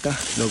piqueta,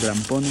 los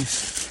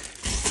grampones,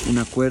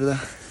 una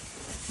cuerda,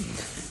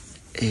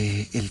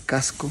 el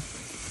casco,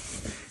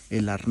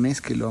 el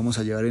arnés que lo vamos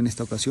a llevar en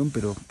esta ocasión,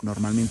 pero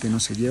normalmente no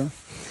se lleva.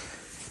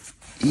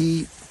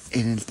 Y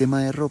en el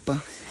tema de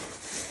ropa,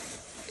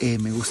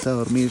 me gusta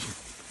dormir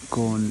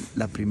con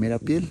la primera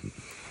piel,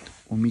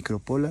 un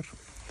micropolar.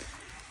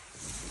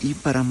 Y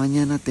para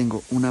mañana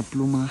tengo una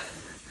pluma,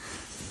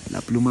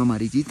 la pluma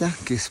amarillita,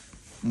 que es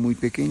muy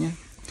pequeña.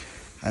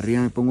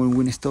 Arriba me pongo un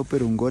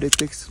Windstopper, un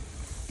Gore-Tex,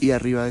 y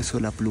arriba de eso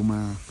la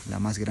pluma, la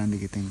más grande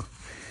que tengo.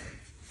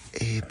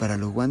 Para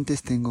los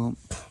guantes tengo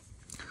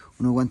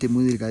unos guantes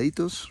muy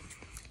delgaditos,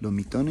 los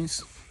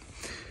mitones.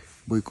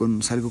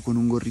 Salgo con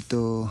un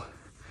gorrito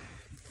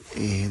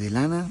de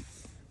lana.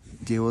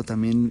 Llevo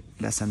también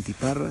las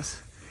antiparras.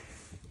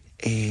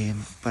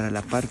 Para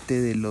la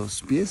parte de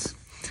los pies,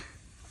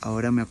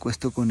 ahora me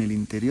acuesto con el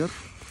interior,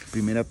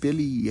 primera piel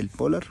y el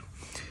polar.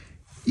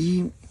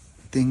 Y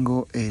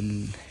tengo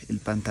el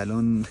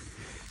pantalón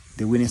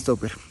de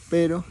windstopper,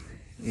 pero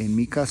en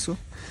mi caso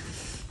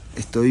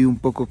estoy un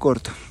poco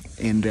corto.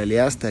 En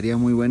realidad estaría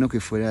muy bueno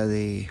que fuera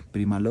de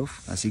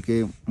Primaloft, así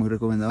que muy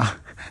recomendado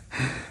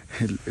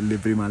el de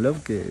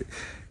Primaloft, que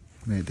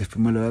después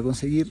me lo voy a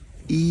conseguir.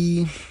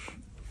 Y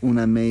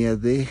unas medias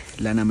de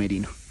lana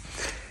merino.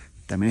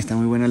 También está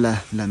muy buena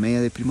la media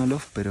de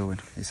Primaloft, pero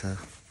bueno, esa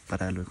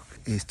para luego.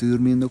 Estoy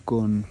durmiendo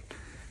con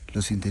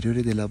los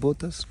interiores de las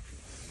botas,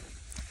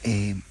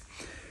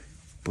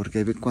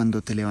 porque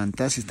cuando te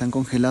levantas y están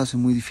congelados es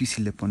muy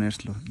difícil de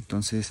ponerlos.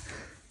 Entonces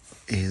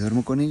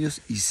duermo con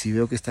ellos, y si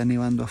veo que está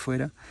nevando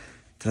afuera,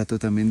 trato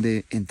también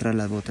de entrar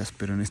las botas,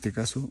 pero en este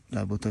caso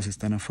las botas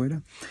están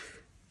afuera.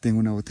 Tengo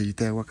una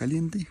botellita de agua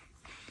caliente.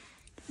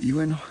 Y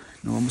bueno,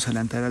 nos vamos a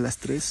levantar a las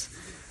 3.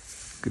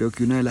 Creo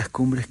que una de las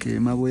cumbres que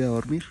más voy a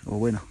dormir, o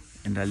bueno,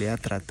 en realidad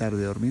tratar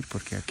de dormir,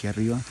 porque aquí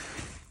arriba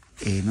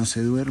no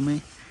se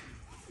duerme,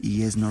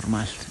 y es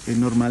normal. Es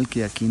normal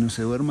que aquí no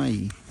se duerma,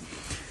 y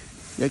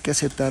hay que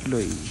aceptarlo,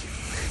 y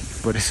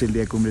por eso el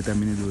día de cumbre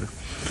también es duro.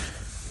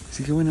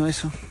 Así que bueno,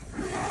 eso.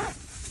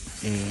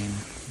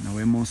 Nos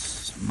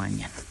vemos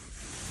mañana.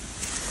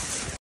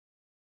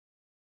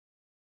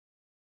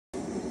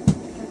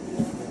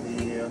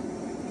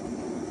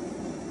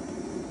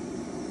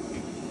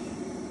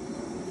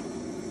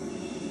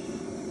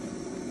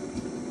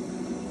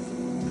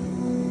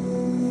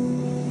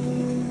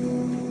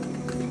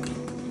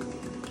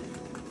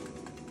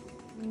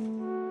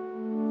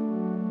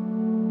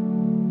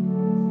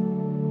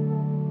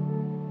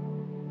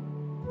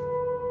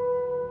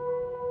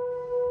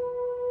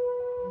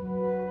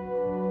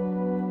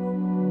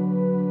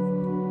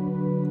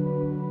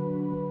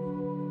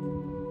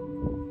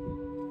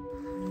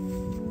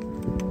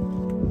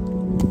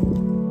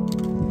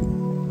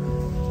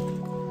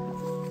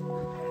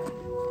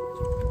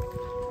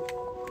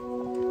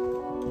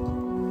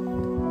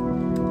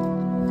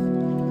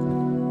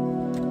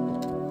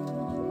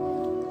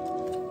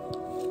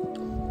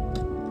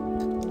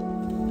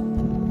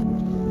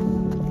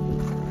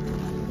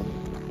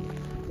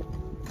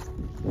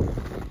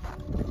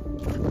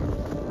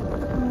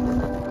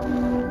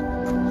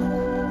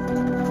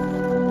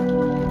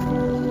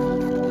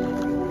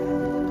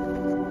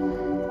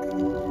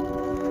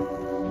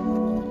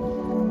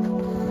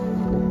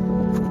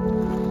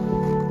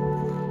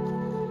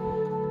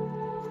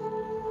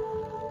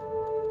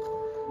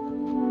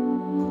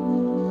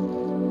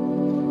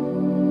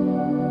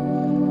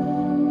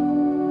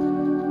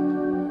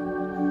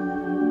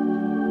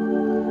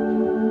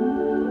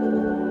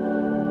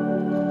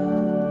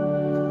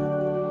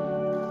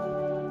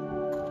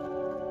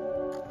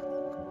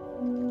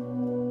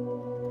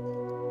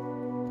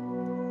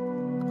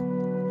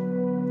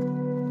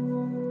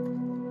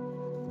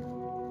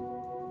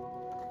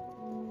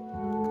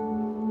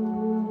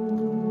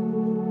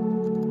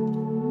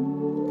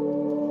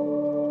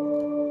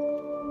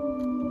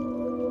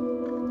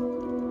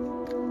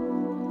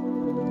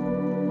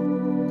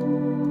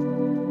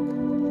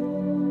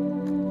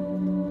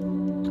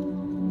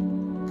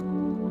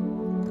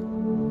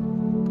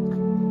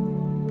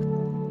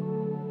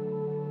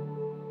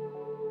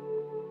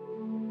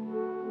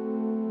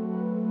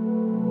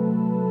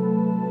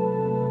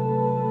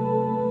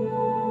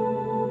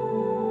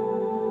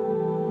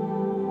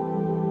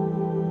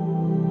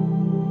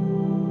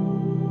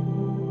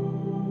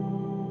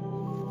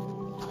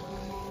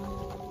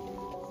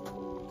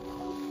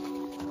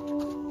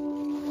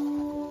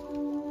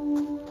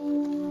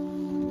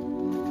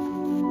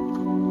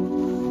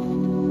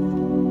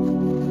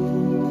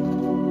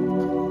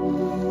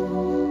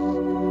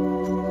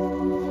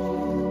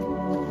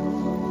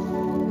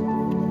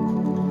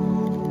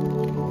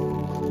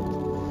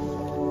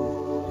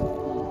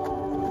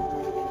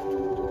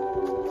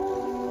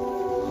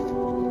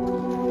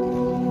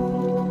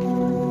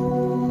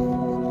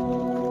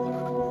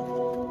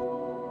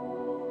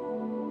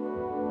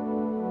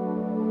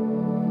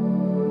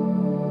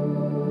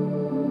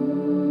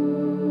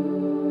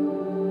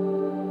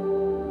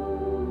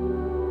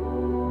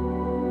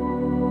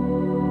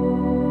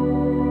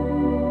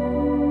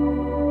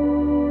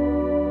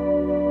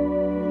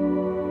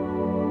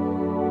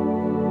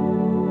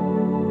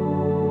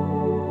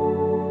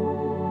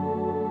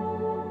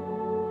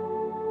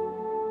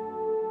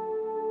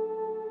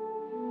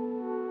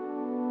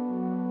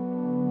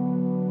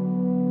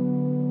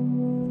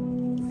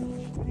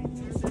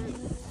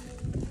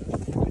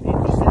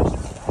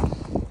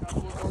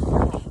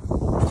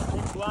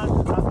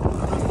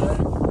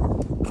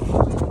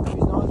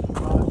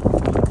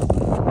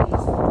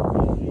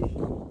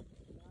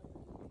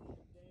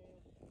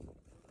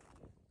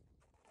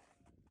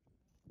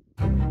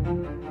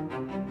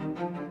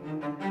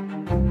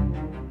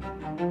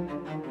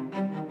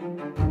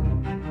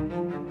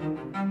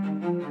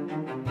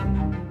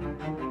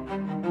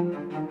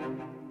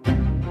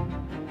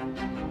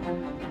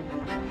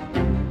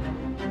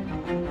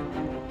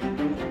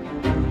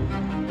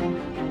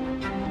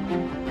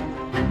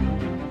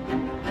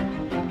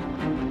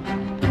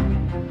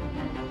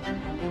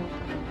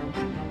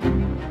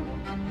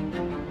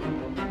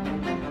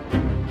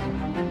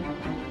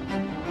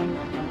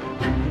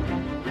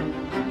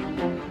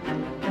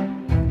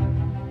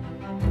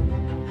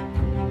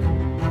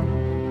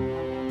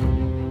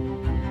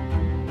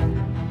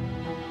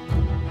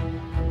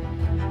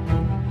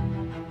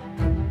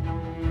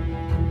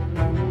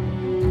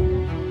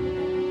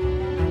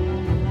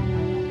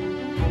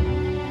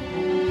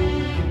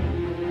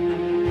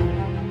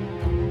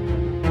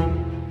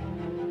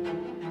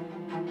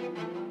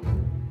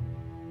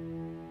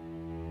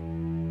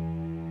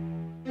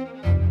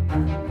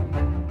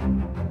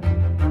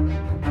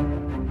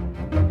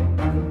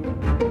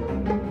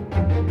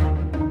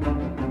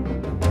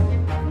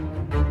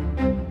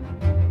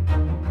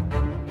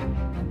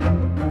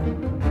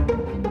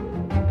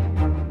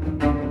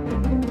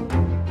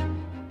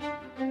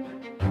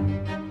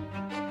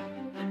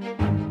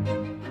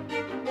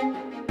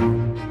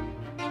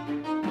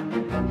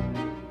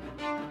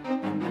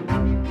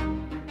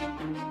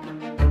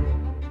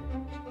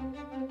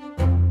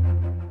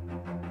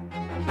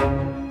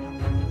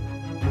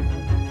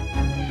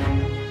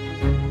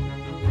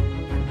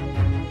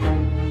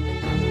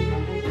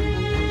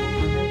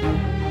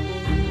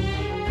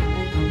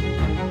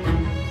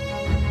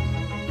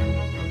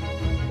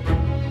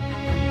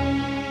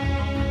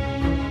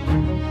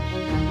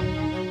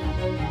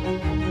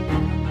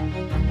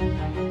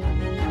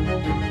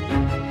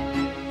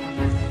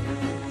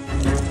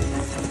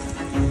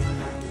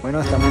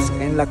 Bueno,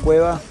 estamos en la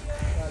cueva.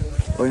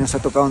 Hoy nos ha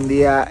tocado un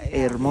día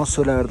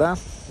hermoso, la verdad.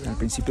 Al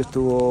principio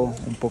estuvo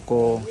un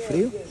poco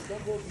frío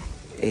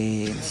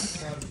y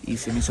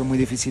se me hizo muy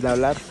difícil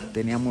hablar.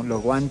 Teníamos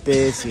los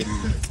guantes y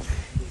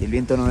el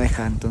viento no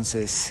deja,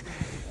 entonces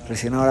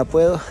recién ahora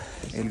puedo.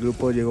 El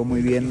grupo llegó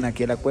muy bien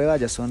aquí a la cueva,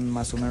 ya son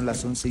más o menos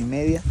las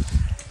 11:30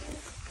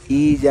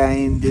 y ya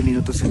en 10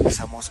 minutos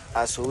empezamos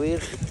a subir.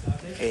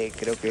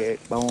 Creo que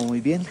vamos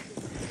muy bien.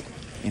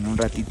 En un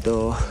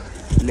ratito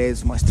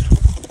les muestro.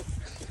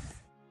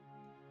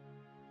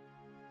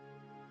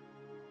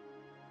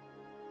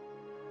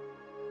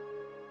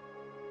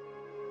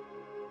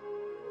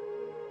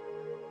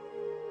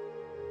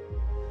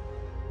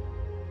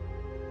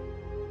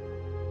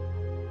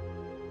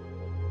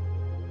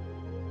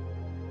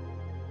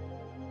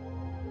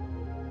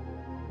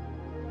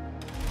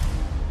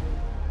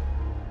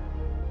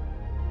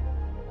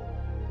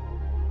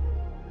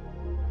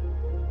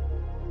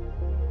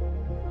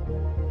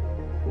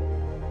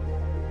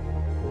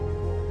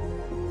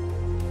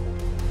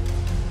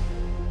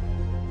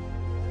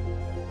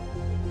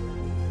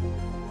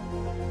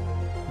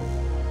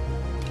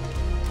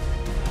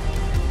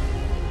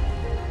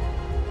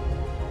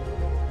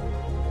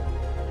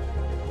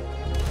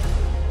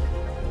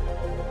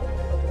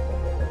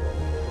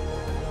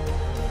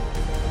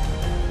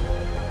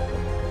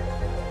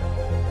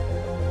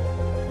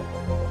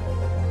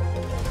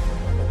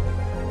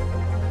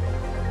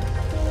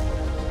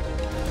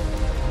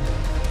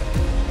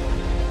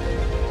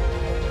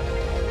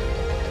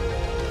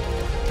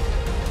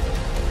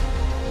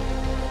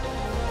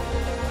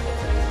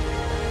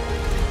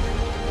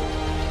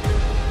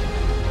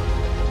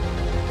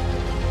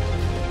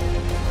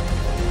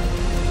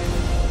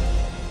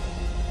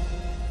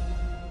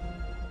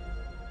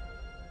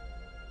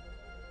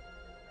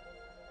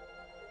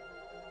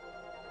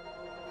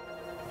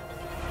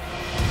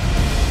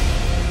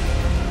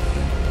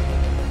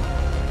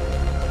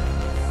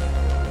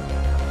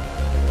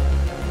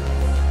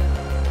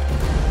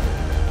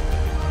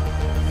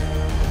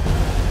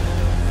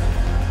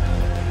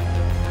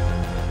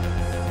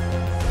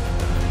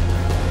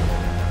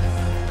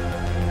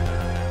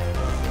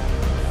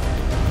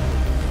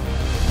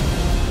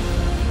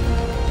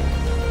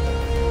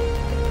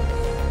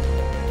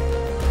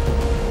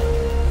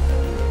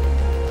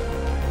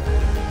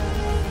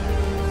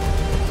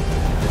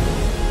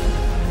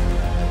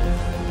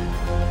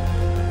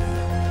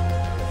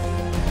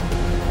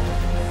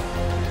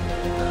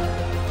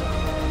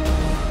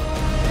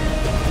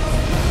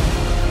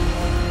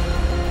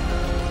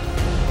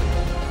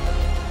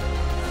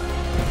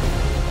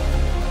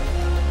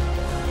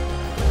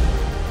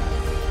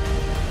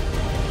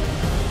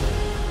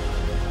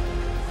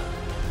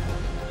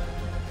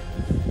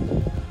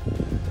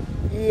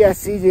 Y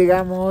así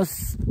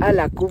llegamos a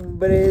la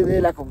cumbre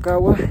de la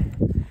Aconcagua.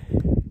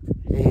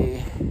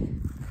 Qué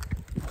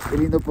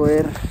lindo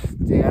poder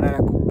llegar a la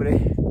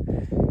cumbre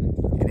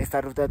en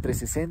esta ruta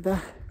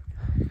 360.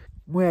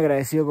 Muy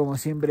agradecido como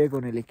siempre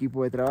con el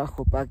equipo de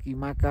trabajo, Paqui,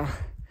 Maca,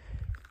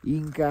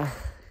 Inca,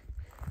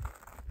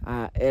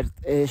 a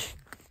Edge,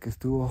 que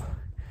estuvo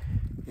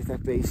esta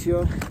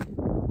expedición.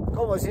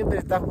 Como siempre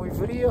está muy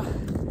frío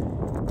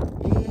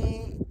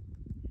y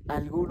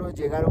algunos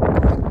llegaron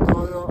con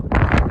todo.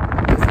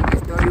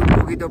 Estoy un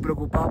poquito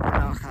preocupado por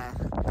la bajada,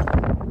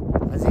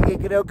 así que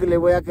creo que le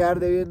voy a quedar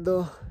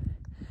debiendo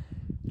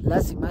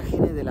las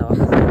imágenes de la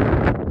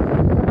bajada.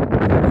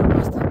 Vamos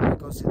a estar muy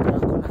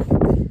concentrados con la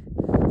gente,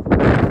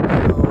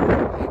 pero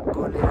en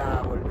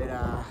cólera volver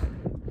a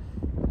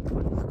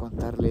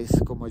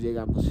contarles cómo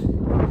llegamos.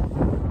 Bueno,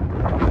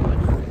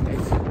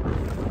 eso.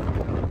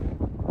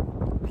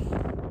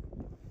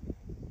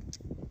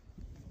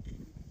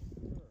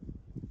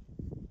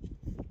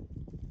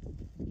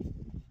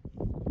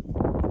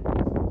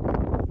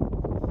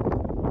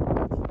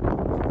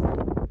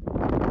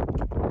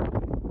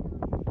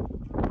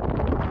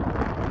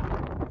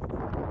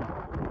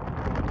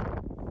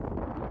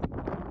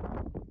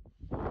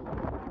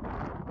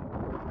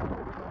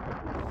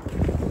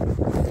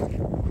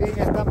 Bien,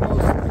 ya estamos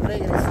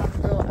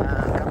regresando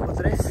a campo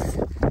 3.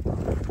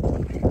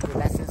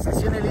 Las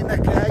sensaciones lindas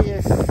que hay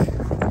es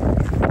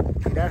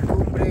tirar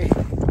cumbre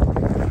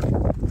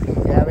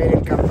y ya ver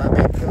el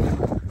campamento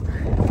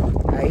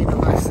ahí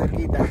nomás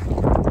cerquita.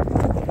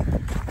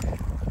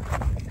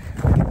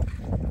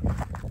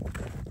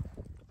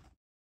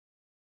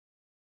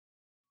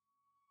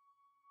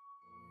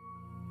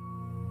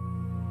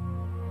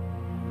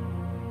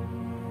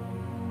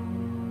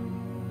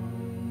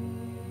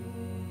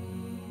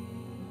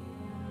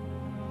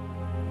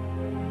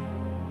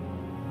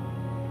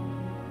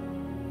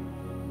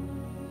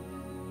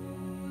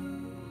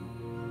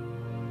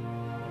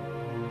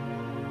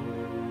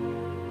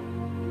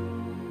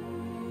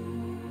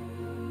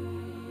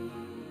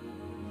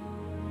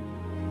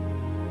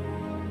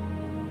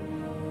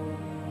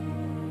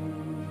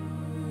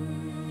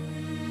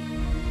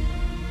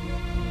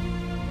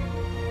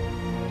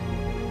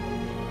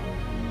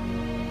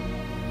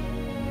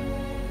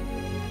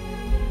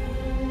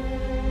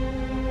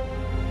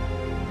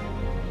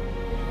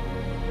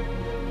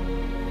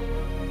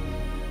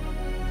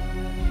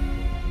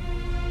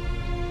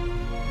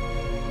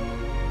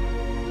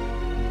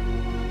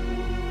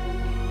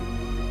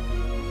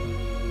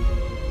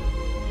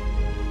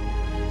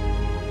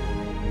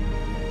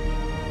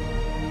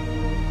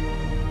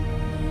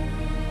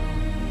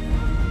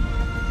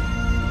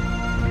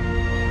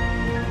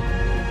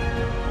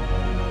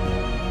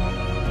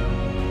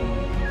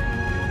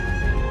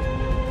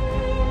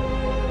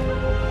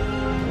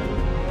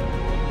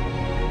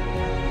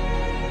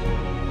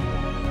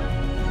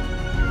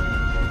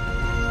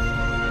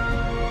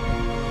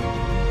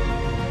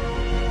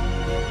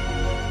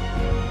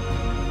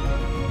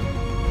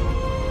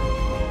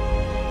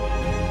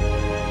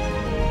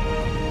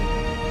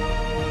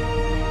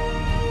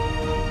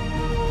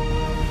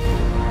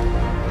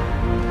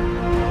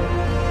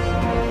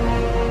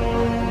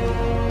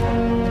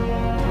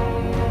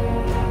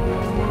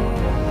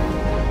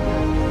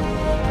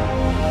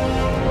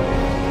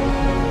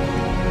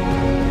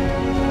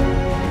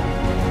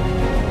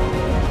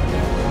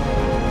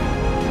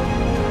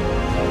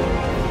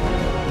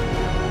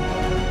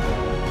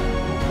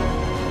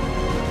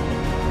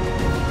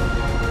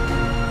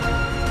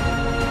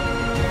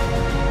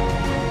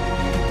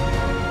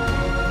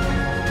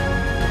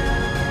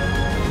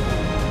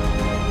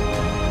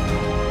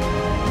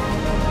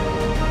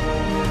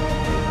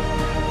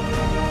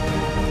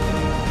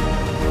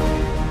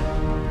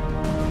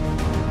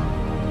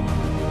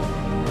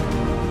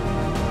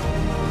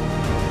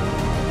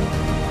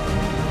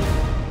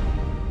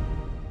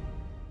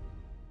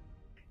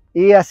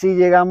 Y así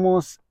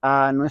llegamos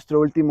a nuestro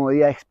último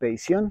día de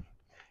expedición.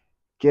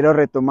 Quiero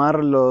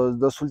retomar los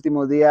dos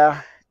últimos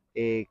días,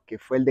 que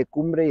fue el de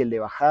cumbre y el de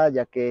bajada,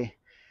 ya que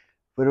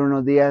fueron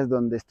unos días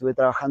donde estuve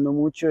trabajando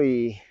mucho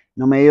y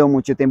no me dio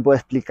mucho tiempo de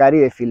explicar y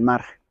de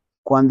filmar.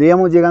 Cuando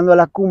íbamos llegando a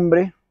la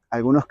cumbre,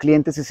 algunos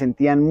clientes se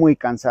sentían muy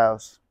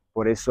cansados,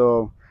 por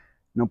eso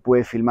no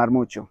pude filmar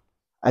mucho.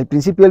 Al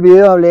principio del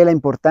video hablé de la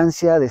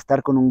importancia de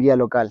estar con un guía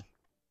local,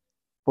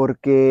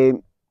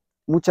 porque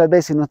muchas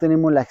veces no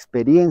tenemos la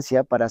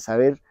experiencia para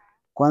saber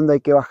cuándo hay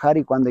que bajar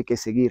y cuándo hay que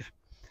seguir.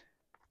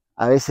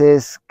 A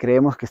veces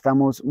creemos que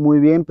estamos muy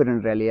bien, pero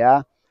en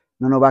realidad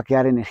no nos va a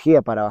quedar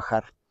energía para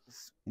bajar.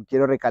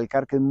 Quiero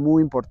recalcar que es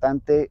muy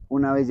importante,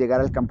 una vez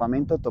llegar al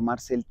campamento,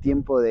 tomarse el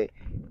tiempo de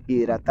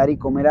hidratar y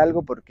comer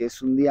algo, porque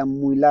es un día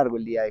muy largo,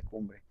 el día de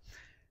cumbre.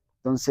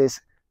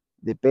 Entonces,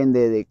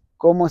 depende de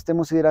cómo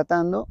estemos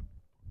hidratando,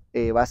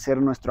 va a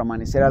ser nuestro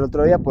amanecer al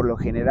otro día. Por lo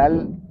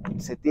general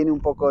se tiene un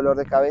poco de dolor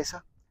de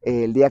cabeza.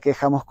 El día que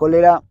dejamos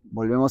cólera,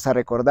 volvemos a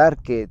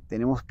recordar que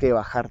tenemos que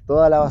bajar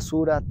toda la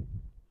basura,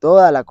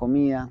 toda la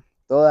comida,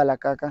 toda la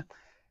caca.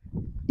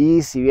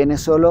 Y si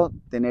vienes solo,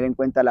 tener en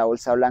cuenta la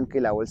bolsa blanca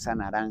y la bolsa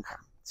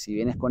naranja. Si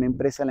vienes con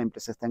empresa, la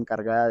empresa está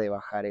encargada de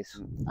bajar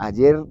eso.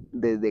 Ayer,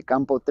 desde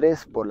Campo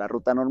 3, por la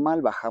Ruta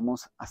Normal,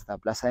 bajamos hasta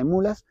Plaza de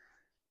Mulas.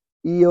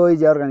 Y hoy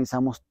ya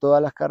organizamos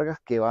todas las cargas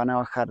que van a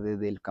bajar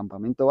desde el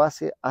campamento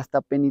base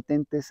hasta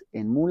Penitentes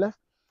en Mulas.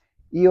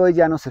 Y hoy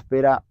ya nos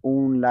espera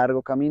un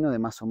largo camino de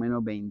más o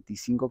menos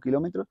 25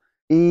 kilómetros.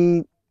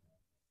 Y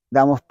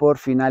damos por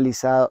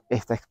finalizado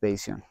esta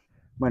expedición.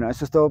 Bueno,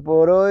 eso es todo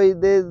por hoy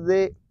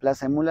desde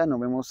Plaza de Mulas. Nos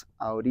vemos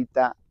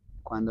ahorita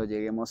cuando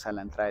lleguemos a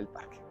la entrada del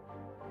parque.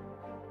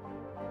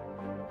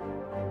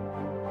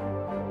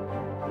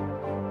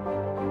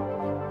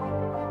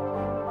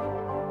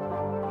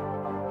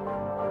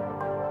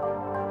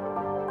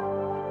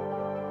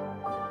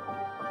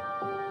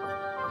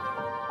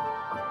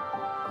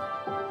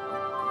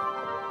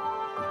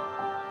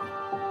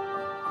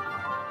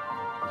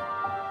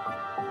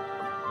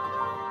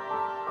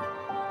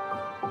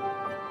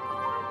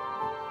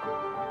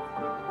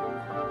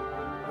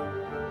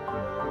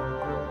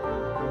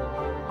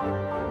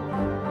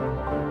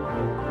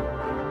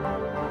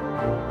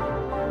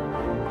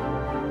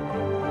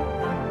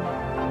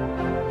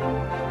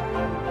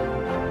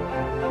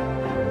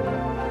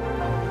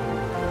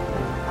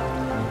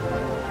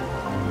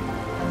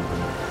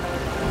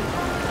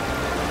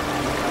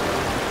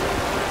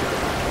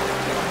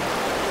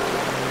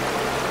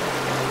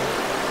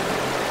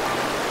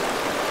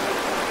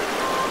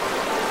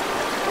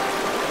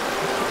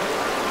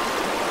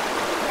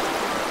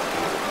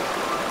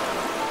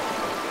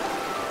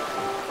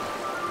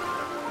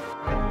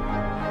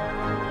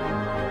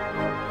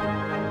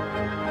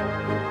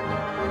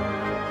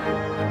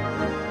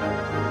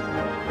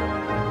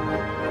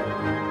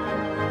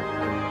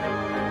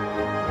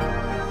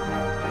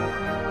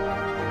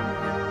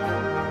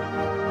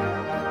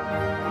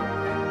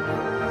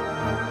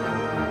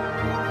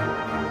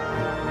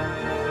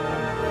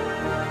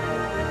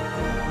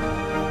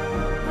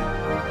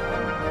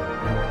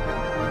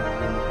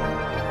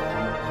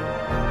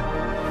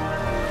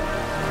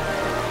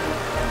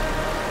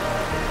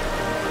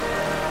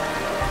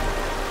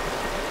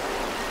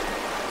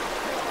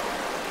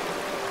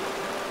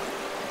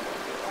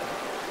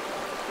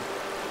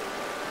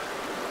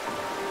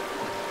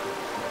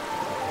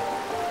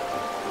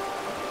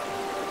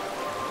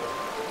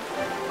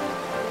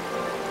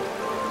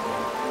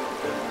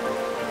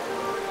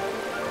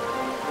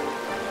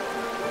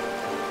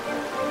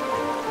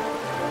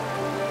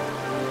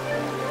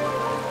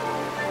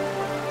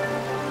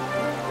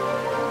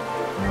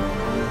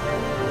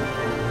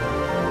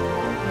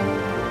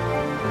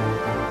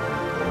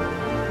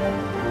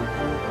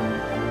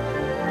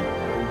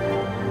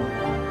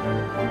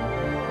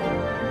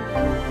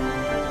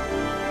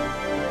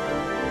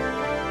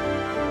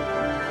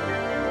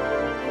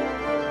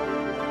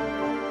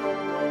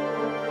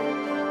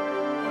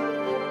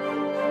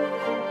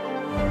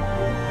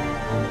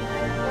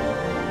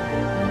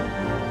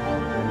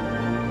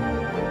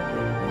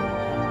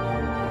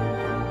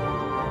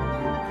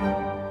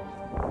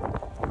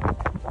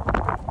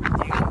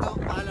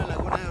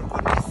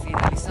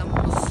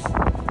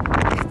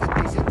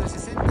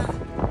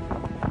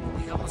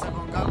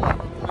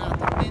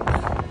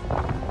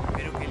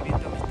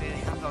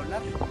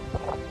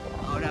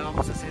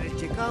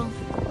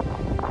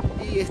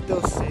 Y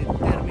esto se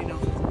terminó.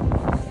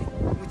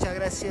 Muchas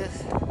gracias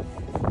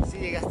si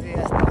llegaste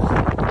hasta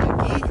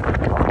aquí.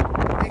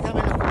 Déjame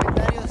en los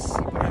comentarios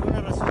si por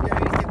alguna razón ya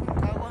viniste a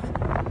Aconcagua,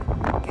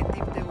 qué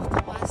tip te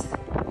gustó más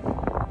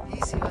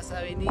y si vas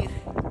a venir,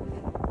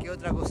 qué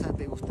otra cosa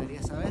te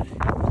gustaría saber.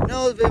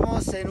 Nos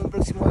vemos en un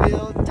próximo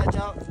video. Chao,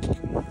 chao.